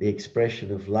the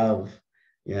expression of love,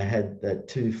 had that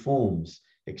two forms: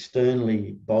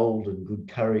 externally bold and good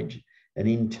courage, and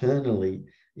internally,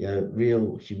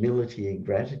 real humility and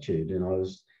gratitude. And I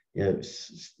was,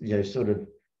 sort of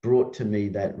brought to me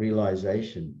that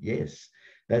realization. Yes,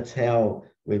 that's how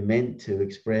we're meant to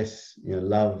express,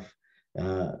 love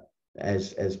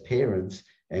as parents,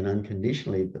 and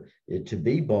unconditionally, to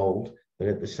be bold, but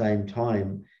at the same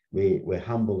time, we're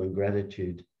humble in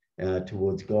gratitude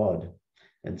towards God.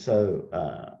 And so,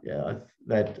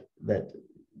 that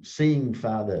seeing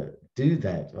Father do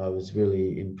that, I was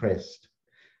really impressed.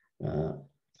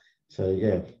 So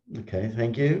yeah, okay,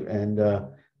 thank you. And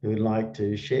who would like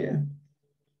to share?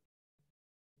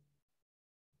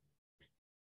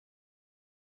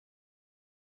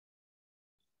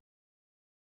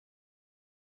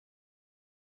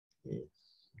 Yes.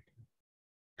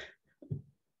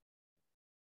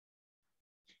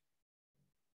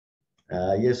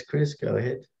 Yes, Chris, go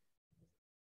ahead.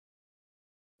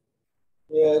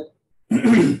 Yeah,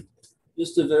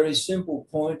 just a very simple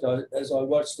point. As I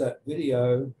watched that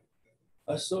video,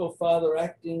 I saw Father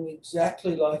acting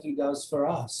exactly like he does for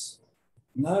us,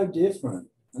 no different.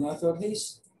 And I thought,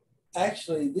 this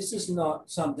is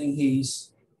not something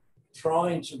he's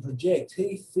trying to project.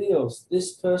 He feels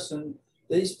these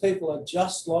people are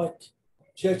just like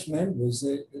church members.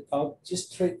 I'll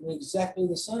just treat them exactly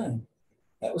the same.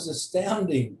 That was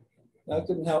astounding. I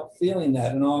couldn't help feeling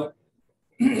that. And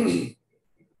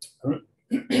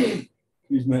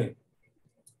excuse me.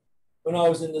 When I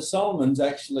was in the Solomons,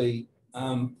 actually,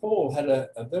 Paul had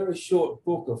a very short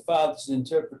book of Father's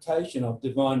interpretation of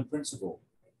divine principle.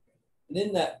 And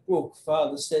in that book,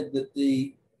 Father said that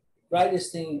the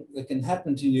greatest thing that can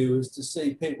happen to you is to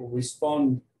see people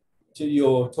respond to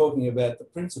your talking about the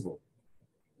principle.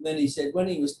 And then he said when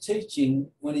he was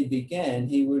teaching, when he began,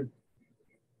 he would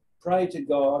pray to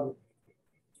God,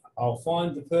 I'll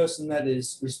find the person that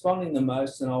is responding the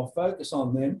most and I'll focus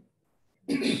on them.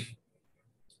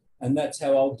 And that's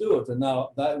how I'll do it. And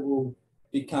they will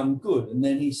become good. And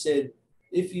then he said,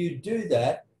 if you do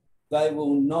that, they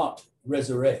will not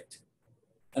resurrect.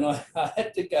 And I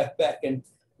had to go back and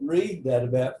read that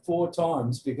about 4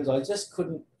 times because I just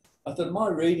couldn't. I thought, am I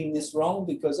reading this wrong?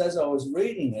 Because as I was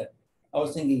reading it, I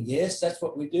was thinking, yes, that's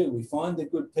what we do. We find the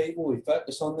good people, we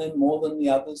focus on them more than the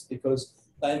others because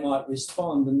they might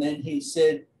respond. And then he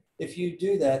said, if you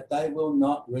do that, they will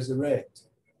not resurrect.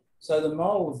 So the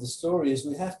moral of the story is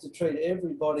we have to treat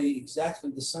everybody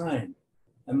exactly the same.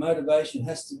 And motivation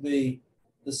has to be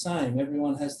the same.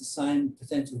 Everyone has the same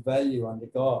potential value under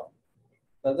God.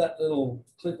 So that little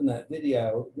clip in that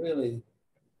video really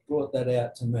brought that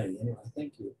out to me. Anyway,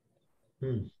 thank you.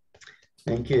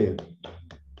 Thank you.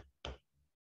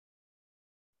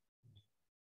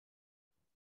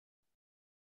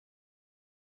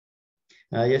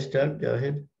 Yes, Doug, go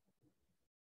ahead.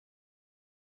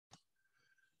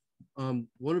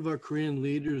 One of our Korean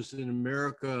leaders in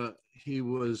America, he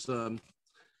was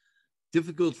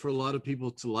difficult for a lot of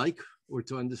people to like or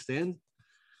to understand,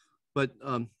 but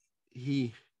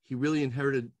he really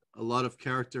inherited a lot of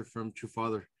character from True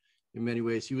Father in many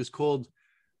ways. He was called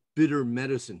bitter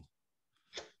medicine,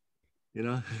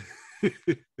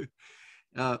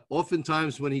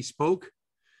 oftentimes when he spoke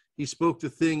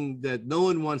the thing that no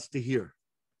one wants to hear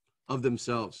of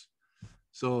themselves.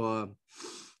 So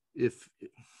if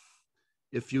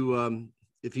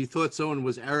you thought someone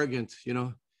was arrogant,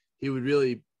 he would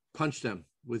really punch them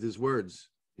with his words,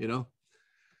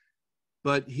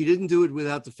 but he didn't do it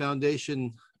without the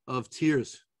foundation of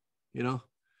tears.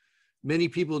 Many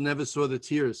people never saw the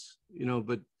tears,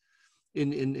 but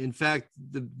in fact,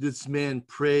 this man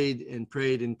prayed and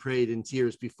prayed and prayed in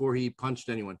tears before he punched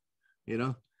anyone,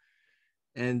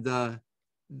 and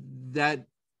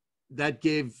that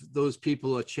gave those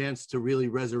people a chance to really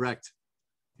resurrect,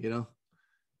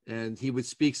 and he would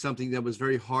speak something that was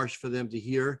very harsh for them to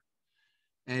hear.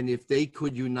 And if they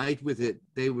could unite with it,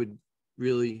 they would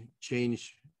really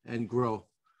change and grow.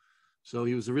 So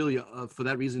he was a really, for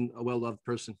that reason, a well-loved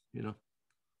person, I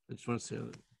just want to say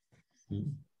that.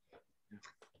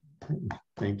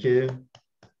 Thank you.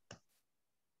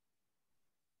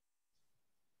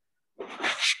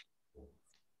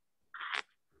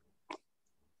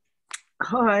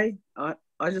 Hi,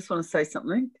 I just want to say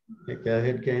something. Yeah, go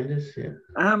ahead, Candice. Yeah.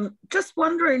 Just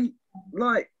wondering,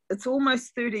 like, it's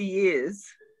almost 30 years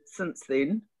since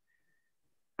then.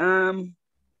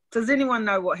 Does anyone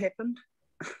know what happened?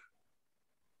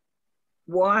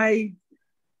 Why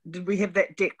did we have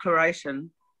that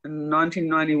declaration in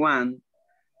 1991,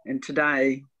 and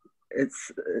today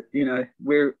it's, you know,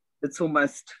 it's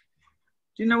almost,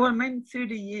 do you know what I mean?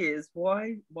 30 years.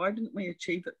 Why didn't we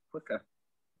achieve it quicker?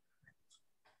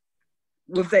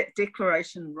 With that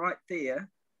declaration right there,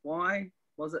 why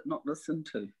was it not listened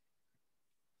to?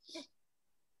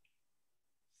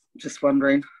 Just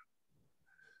wondering.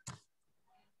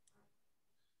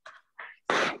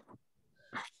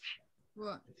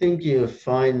 I think you'll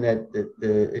find that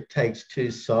it takes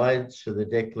two sides for the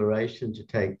declaration to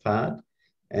take part.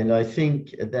 And I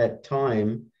think at that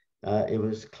time, it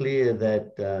was clear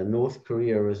that North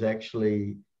Korea was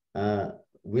actually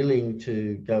willing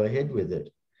to go ahead with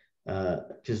it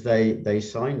because they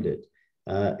signed it.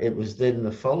 It was then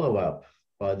the follow-up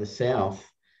by the South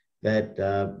that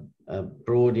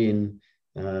brought in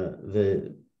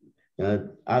the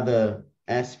other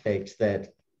aspects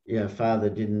that Father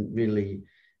didn't really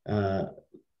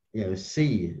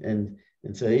see, and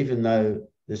so even though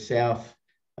the South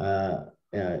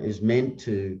is meant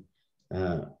to,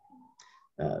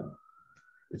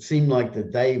 it seemed like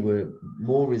that they were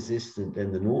more resistant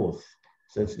than the North.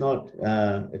 So it's not.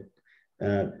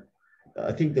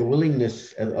 I think the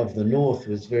willingness of the North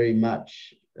was very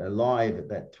much alive at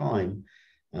that time,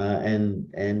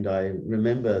 and I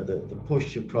remember the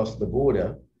push across the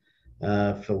border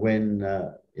for when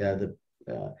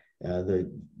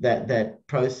that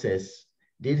process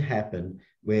did happen,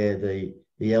 where the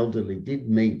elderly did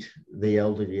meet the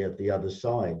elderly at the other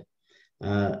side,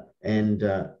 and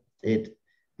it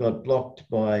got blocked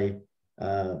by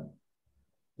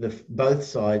both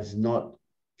sides not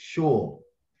sure.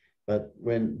 But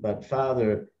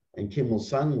Father and Kim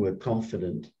Il-sung were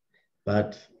confident,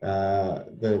 but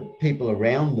the people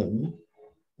around them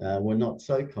were not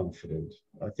so confident.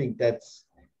 I think that's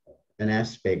an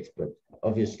aspect, but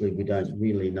obviously we don't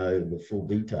really know the full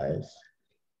details.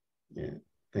 Yeah,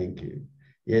 thank you.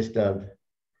 Yes, Doug.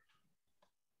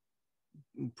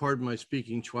 Pardon my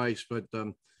speaking twice, but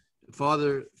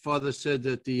Father said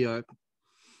that the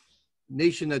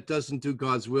nation that doesn't do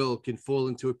God's will can fall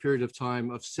into a period of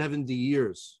time of 70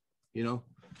 years,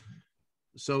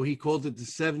 So he called it the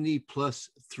 70 plus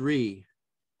 3.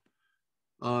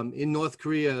 In North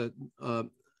Korea,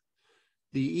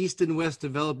 the East and West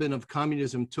development of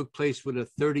communism took place with a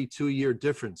 32-year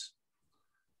difference.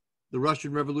 The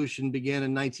Russian Revolution began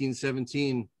in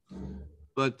 1917,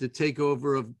 but the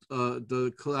takeover of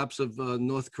the collapse of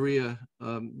North Korea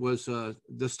was,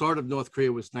 the start of North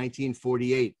Korea was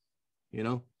 1948,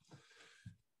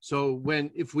 So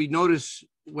if we notice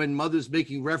when Mother's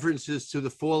making references to the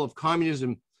fall of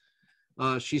communism,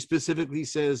 she specifically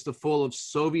says the fall of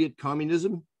Soviet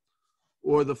communism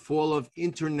or the fall of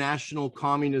international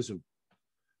communism.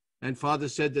 And Father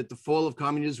said that the fall of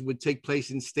communism would take place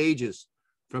in stages,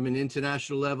 from an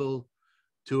international level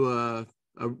to a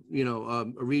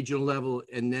regional level,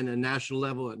 and then a national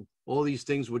level, and all these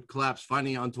things would collapse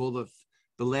finally until the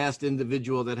last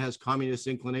individual that has communist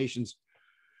inclinations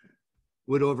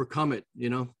would overcome it,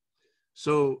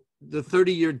 So the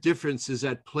 30-year difference is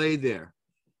at play there.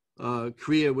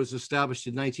 Korea was established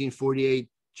in 1948.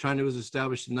 China was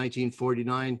established in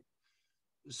 1949.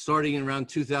 Starting in around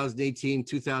 2018,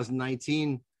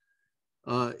 2019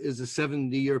 is a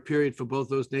 70-year period for both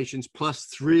those nations, plus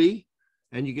 3.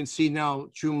 And you can see now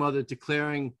True Mother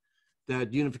declaring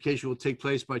that unification will take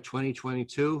place by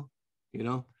 2022,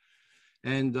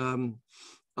 And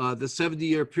the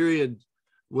 70-year period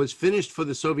was finished for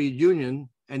the Soviet Union,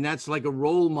 and that's like a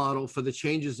role model for the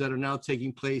changes that are now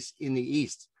taking place in the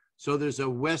East. So there's a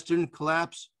Western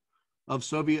collapse of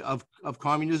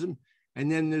communism,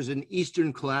 and then there's an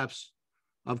Eastern collapse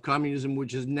of communism,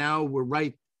 which is now, we're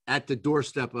right at the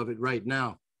doorstep of it right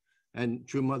now. And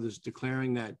True Mother's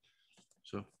declaring that.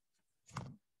 So.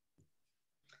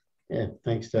 Yeah,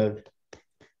 thanks, Doug.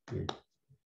 Yeah.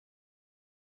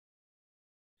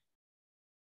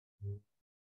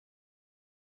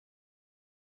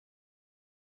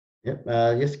 Yep.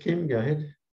 Yes, Kim, go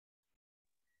ahead.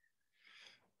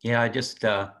 Yeah, I just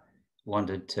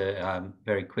wanted to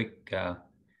very quick.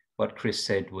 What Chris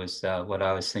said was what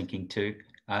I was thinking too.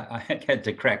 I had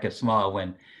to crack a smile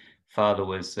when Father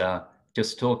was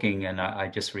just talking, and I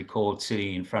just recalled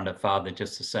sitting in front of Father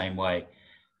just the same way,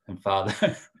 and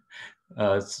Father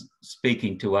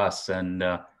speaking to us, and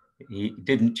he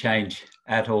didn't change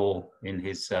at all in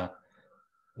his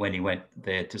when he went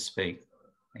there to speak.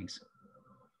 Thanks.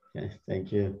 Okay,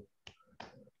 thank you.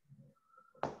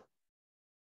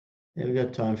 Yeah, we've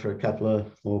got time for a couple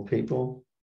of more people.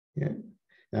 Yeah.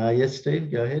 Yes,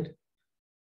 Steve, go ahead.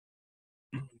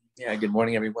 Yeah, good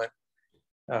morning, everyone.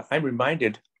 I'm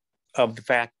reminded of the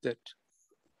fact that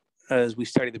as we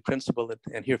study the principle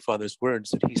and hear Father's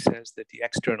words, that he says that the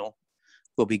external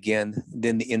will begin,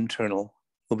 then the internal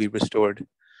will be restored.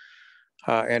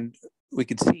 And we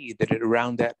could see that at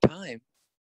around that time,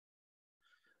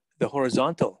 the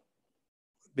horizontal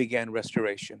began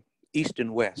restoration, east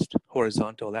and west,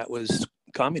 horizontal. That was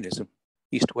communism,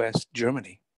 east-west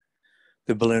Germany.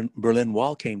 The Berlin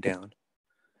Wall came down.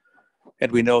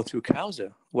 And we know through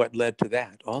Causa what led to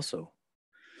that also.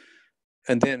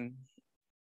 And then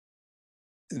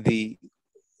the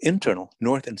internal,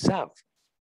 north and south,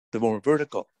 the more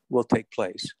vertical, will take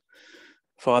place.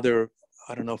 Father,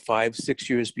 I don't know, 5, 6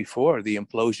 years before the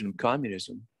implosion of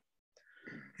communism,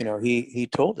 you know, he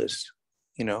told us,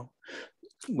 you know,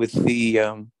 with the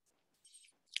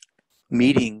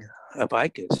meeting of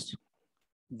ICUS,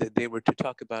 that they were to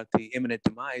talk about the imminent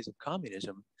demise of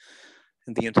communism,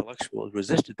 and the intellectuals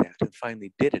resisted that and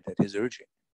finally did it at his urging.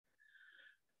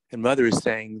 And Mother is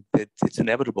saying that it's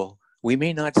inevitable. We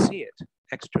may not see it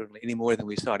externally any more than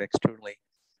we saw it externally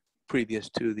previous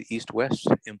to the East-West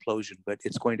implosion, but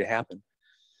it's going to happen.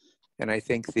 And I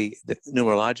think the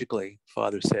numerologically,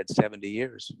 Father said 70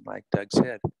 years, like Doug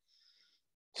said.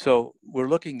 So we're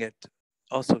looking at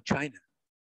also China.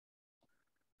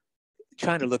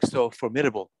 China looks so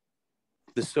formidable.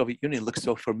 The Soviet Union looks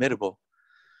so formidable.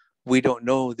 We don't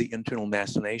know the internal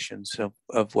machinations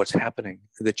of what's happening,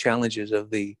 the challenges of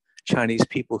the Chinese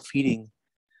people being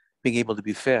able to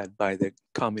be fed by the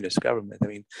communist government. I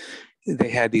mean, they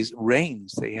had these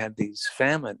rains, they had these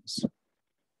famines,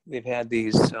 they've had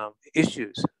these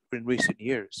issues in recent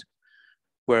years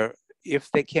where if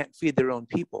they can't feed their own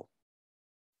people,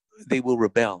 they will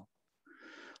rebel.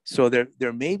 So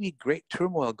there may be great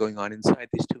turmoil going on inside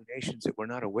these two nations that we're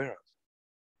not aware of.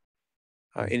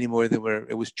 Any more than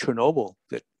it was Chernobyl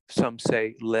that some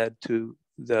say led to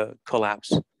the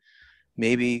collapse.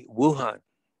 Maybe Wuhan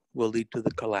will lead to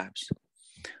the collapse.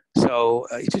 So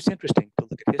it's just interesting to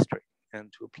look at history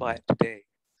and to apply it today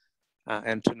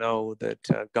and to know that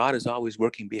God is always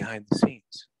working behind the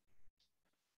scenes.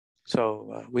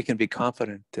 So we can be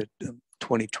confident that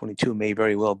 2022 may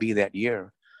very well be that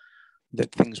year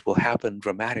that things will happen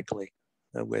dramatically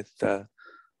with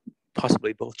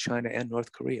possibly both China and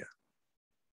North Korea.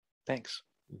 Thanks.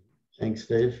 Thanks,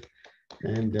 Steve.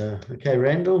 And okay,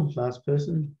 Randall, last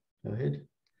person, go ahead.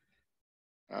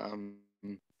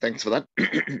 Thanks for that.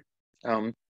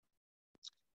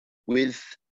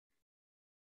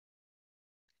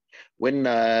 When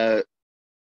Reverend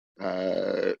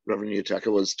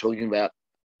Yutaka was talking about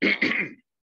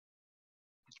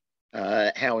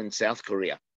how in South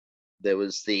Korea there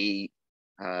was the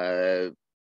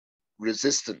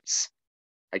resistance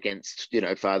against, you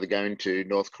know, Father going to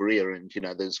North Korea, and, you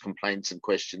know, there's complaints and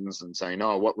questions and saying,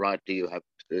 oh, what right do you have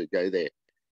to go there?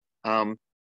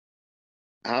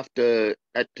 After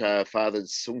at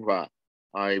Father's Sunghwa,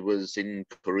 I was in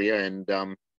Korea and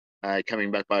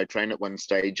coming back by train at one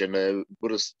stage, and a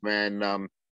Buddhist man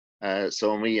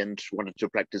saw me and wanted to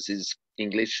practice his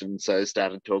English, and so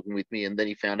started talking with me. And then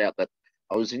he found out that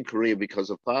I was in Korea because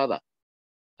of Father,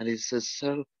 and he says,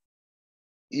 "So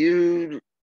you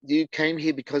came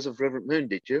here because of Reverend Moon,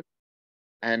 did you?"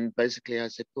 And basically I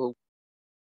said, well,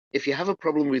 if you have a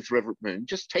problem with Reverend Moon,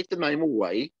 just take the name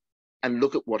away and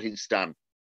look at what he's done.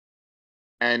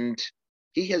 And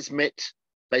he has met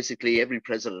basically every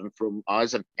president from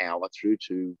Eisenhower through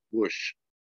to Bush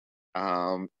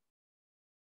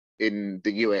in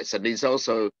the US. And he's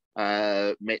also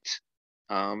met,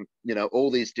 you know, all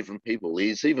these different people.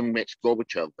 He's even met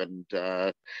Gorbachev and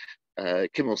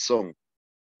Kim Il-sung.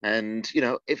 And, you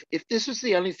know, if this was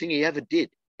the only thing he ever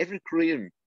did, every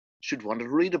Korean should want to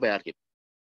read about him.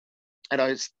 And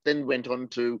I then went on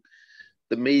to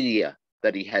the media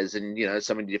that he has in, you know,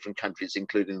 so many different countries,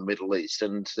 including the Middle East,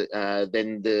 and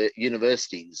then the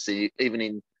universities, even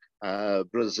in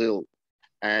Brazil,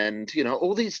 and, you know,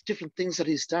 all these different things that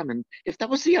he's done. And if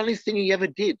that was the only thing he ever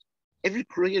did, every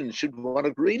Korean should want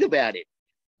to read about it.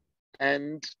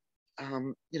 And,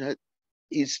 you know,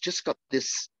 he's just got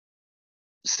this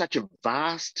such a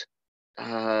vast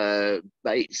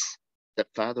base that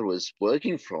Father was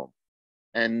working from.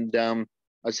 And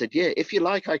I said, yeah, if you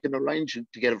like, I can arrange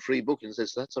to get a free book. And he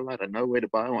says, that's all right, I know where to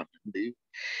buy one. And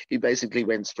he basically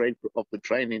went straight off the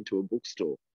train into a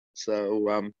bookstore.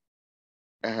 So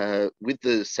with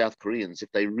the South Koreans,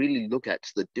 if they really look at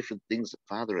the different things that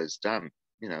Father has done,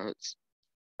 you know, it's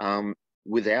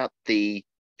without the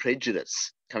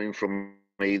prejudice coming from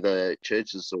either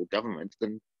churches or government,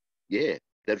 then yeah,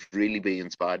 they'd really be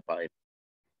inspired by it.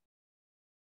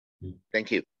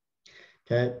 Thank you.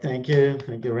 Okay, thank you.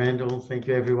 Thank you, Randall. Thank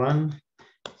you, everyone.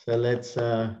 So let's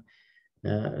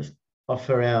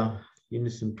offer our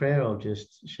unison prayer. I'll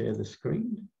just share the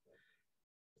screen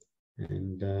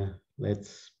and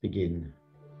let's begin.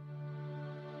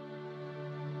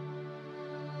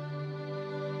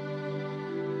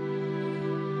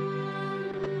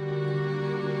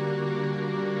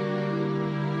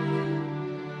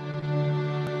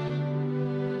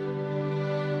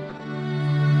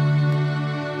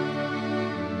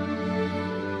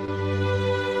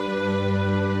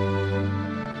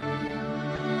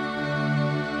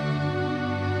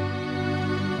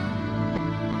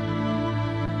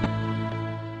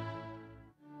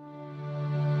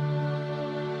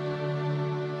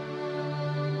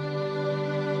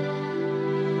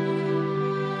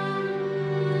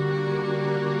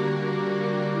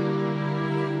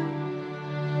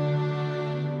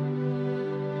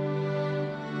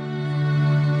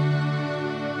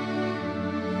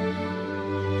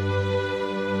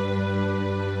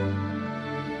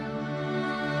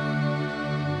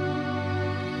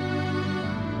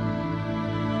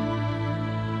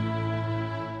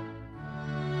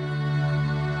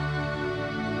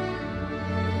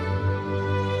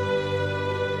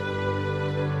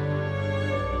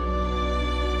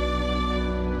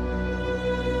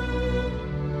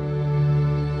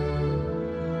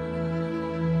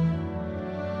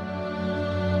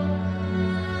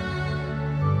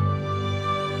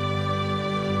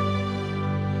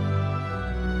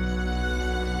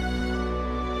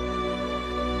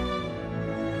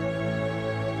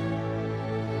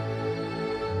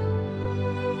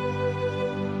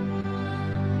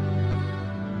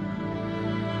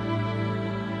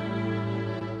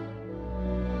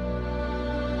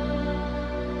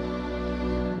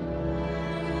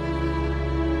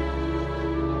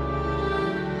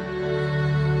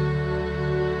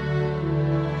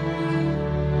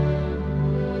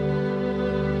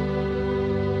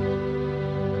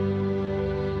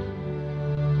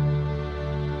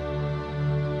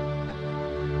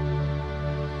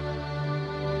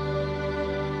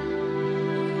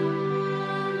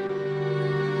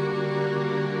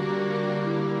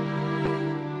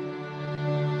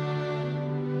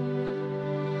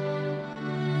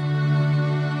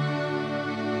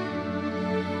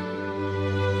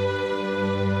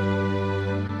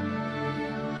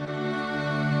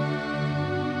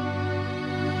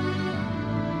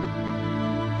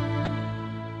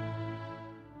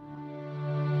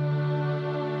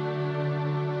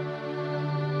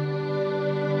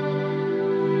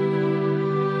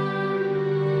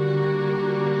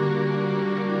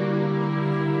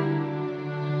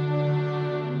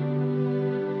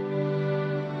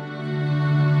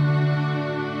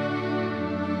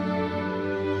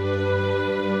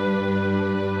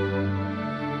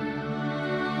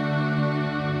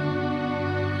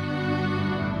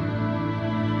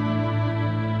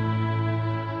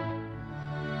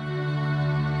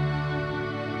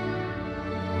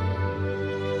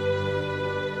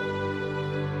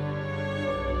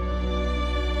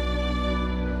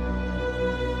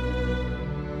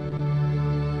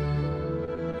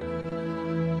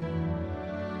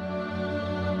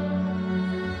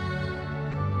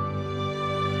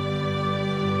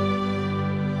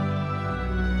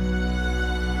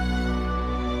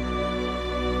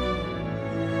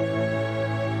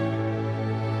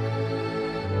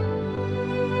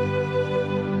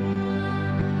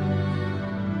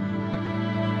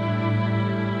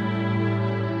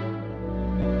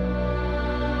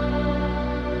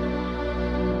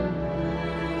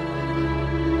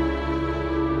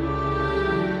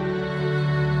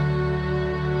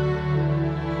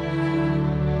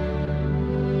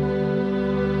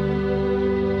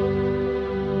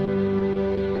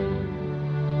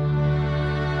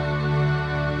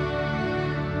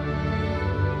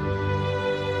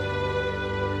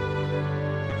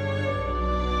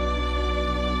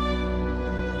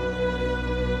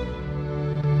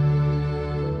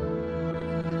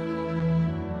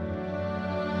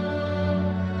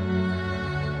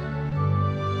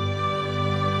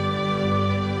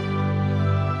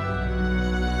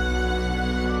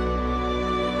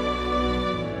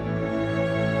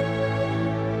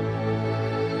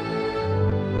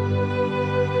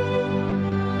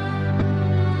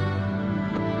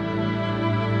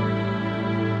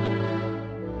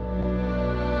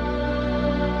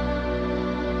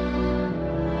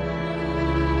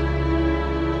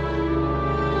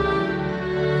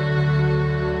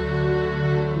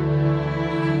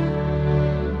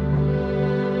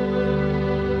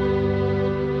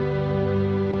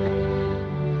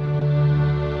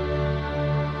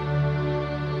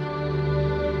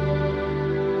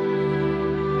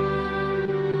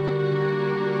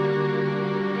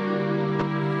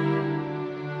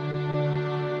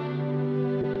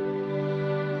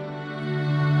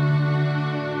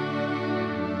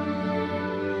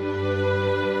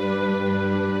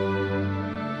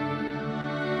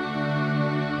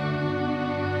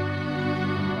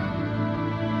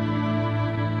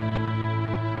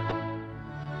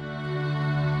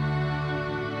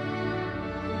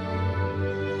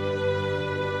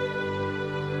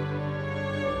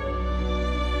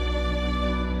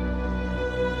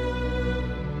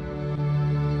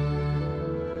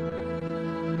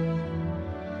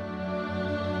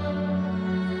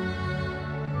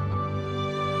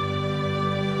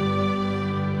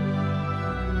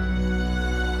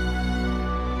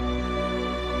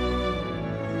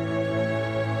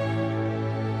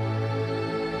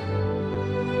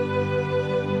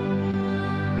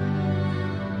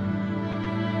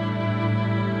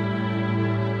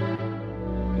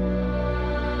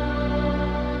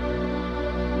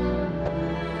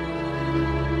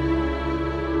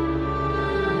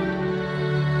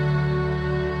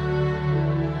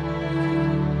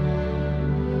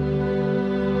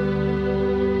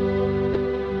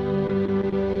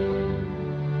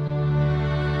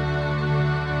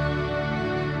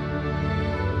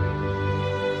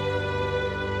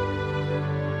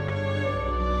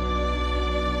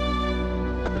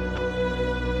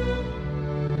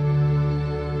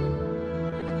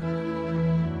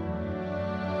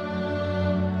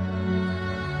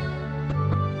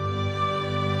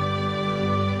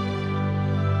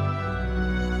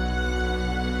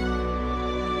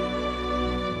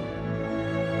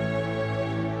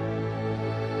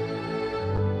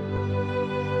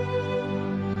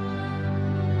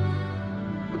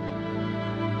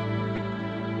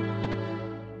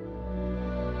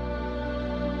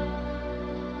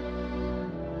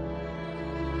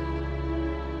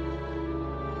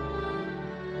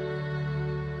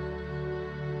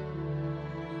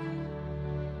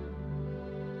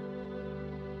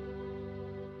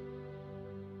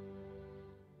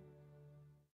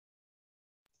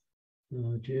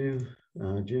 Arju.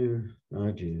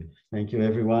 Thank you,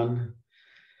 everyone.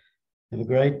 Have a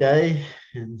great day.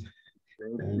 And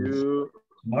you.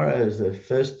 Tomorrow is the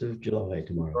 1st of July.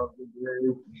 Tomorrow.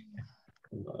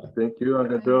 Thank you,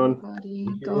 Uncle John.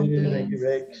 Thank you,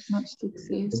 Rex. Much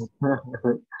success.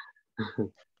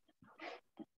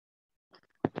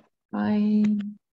 Bye.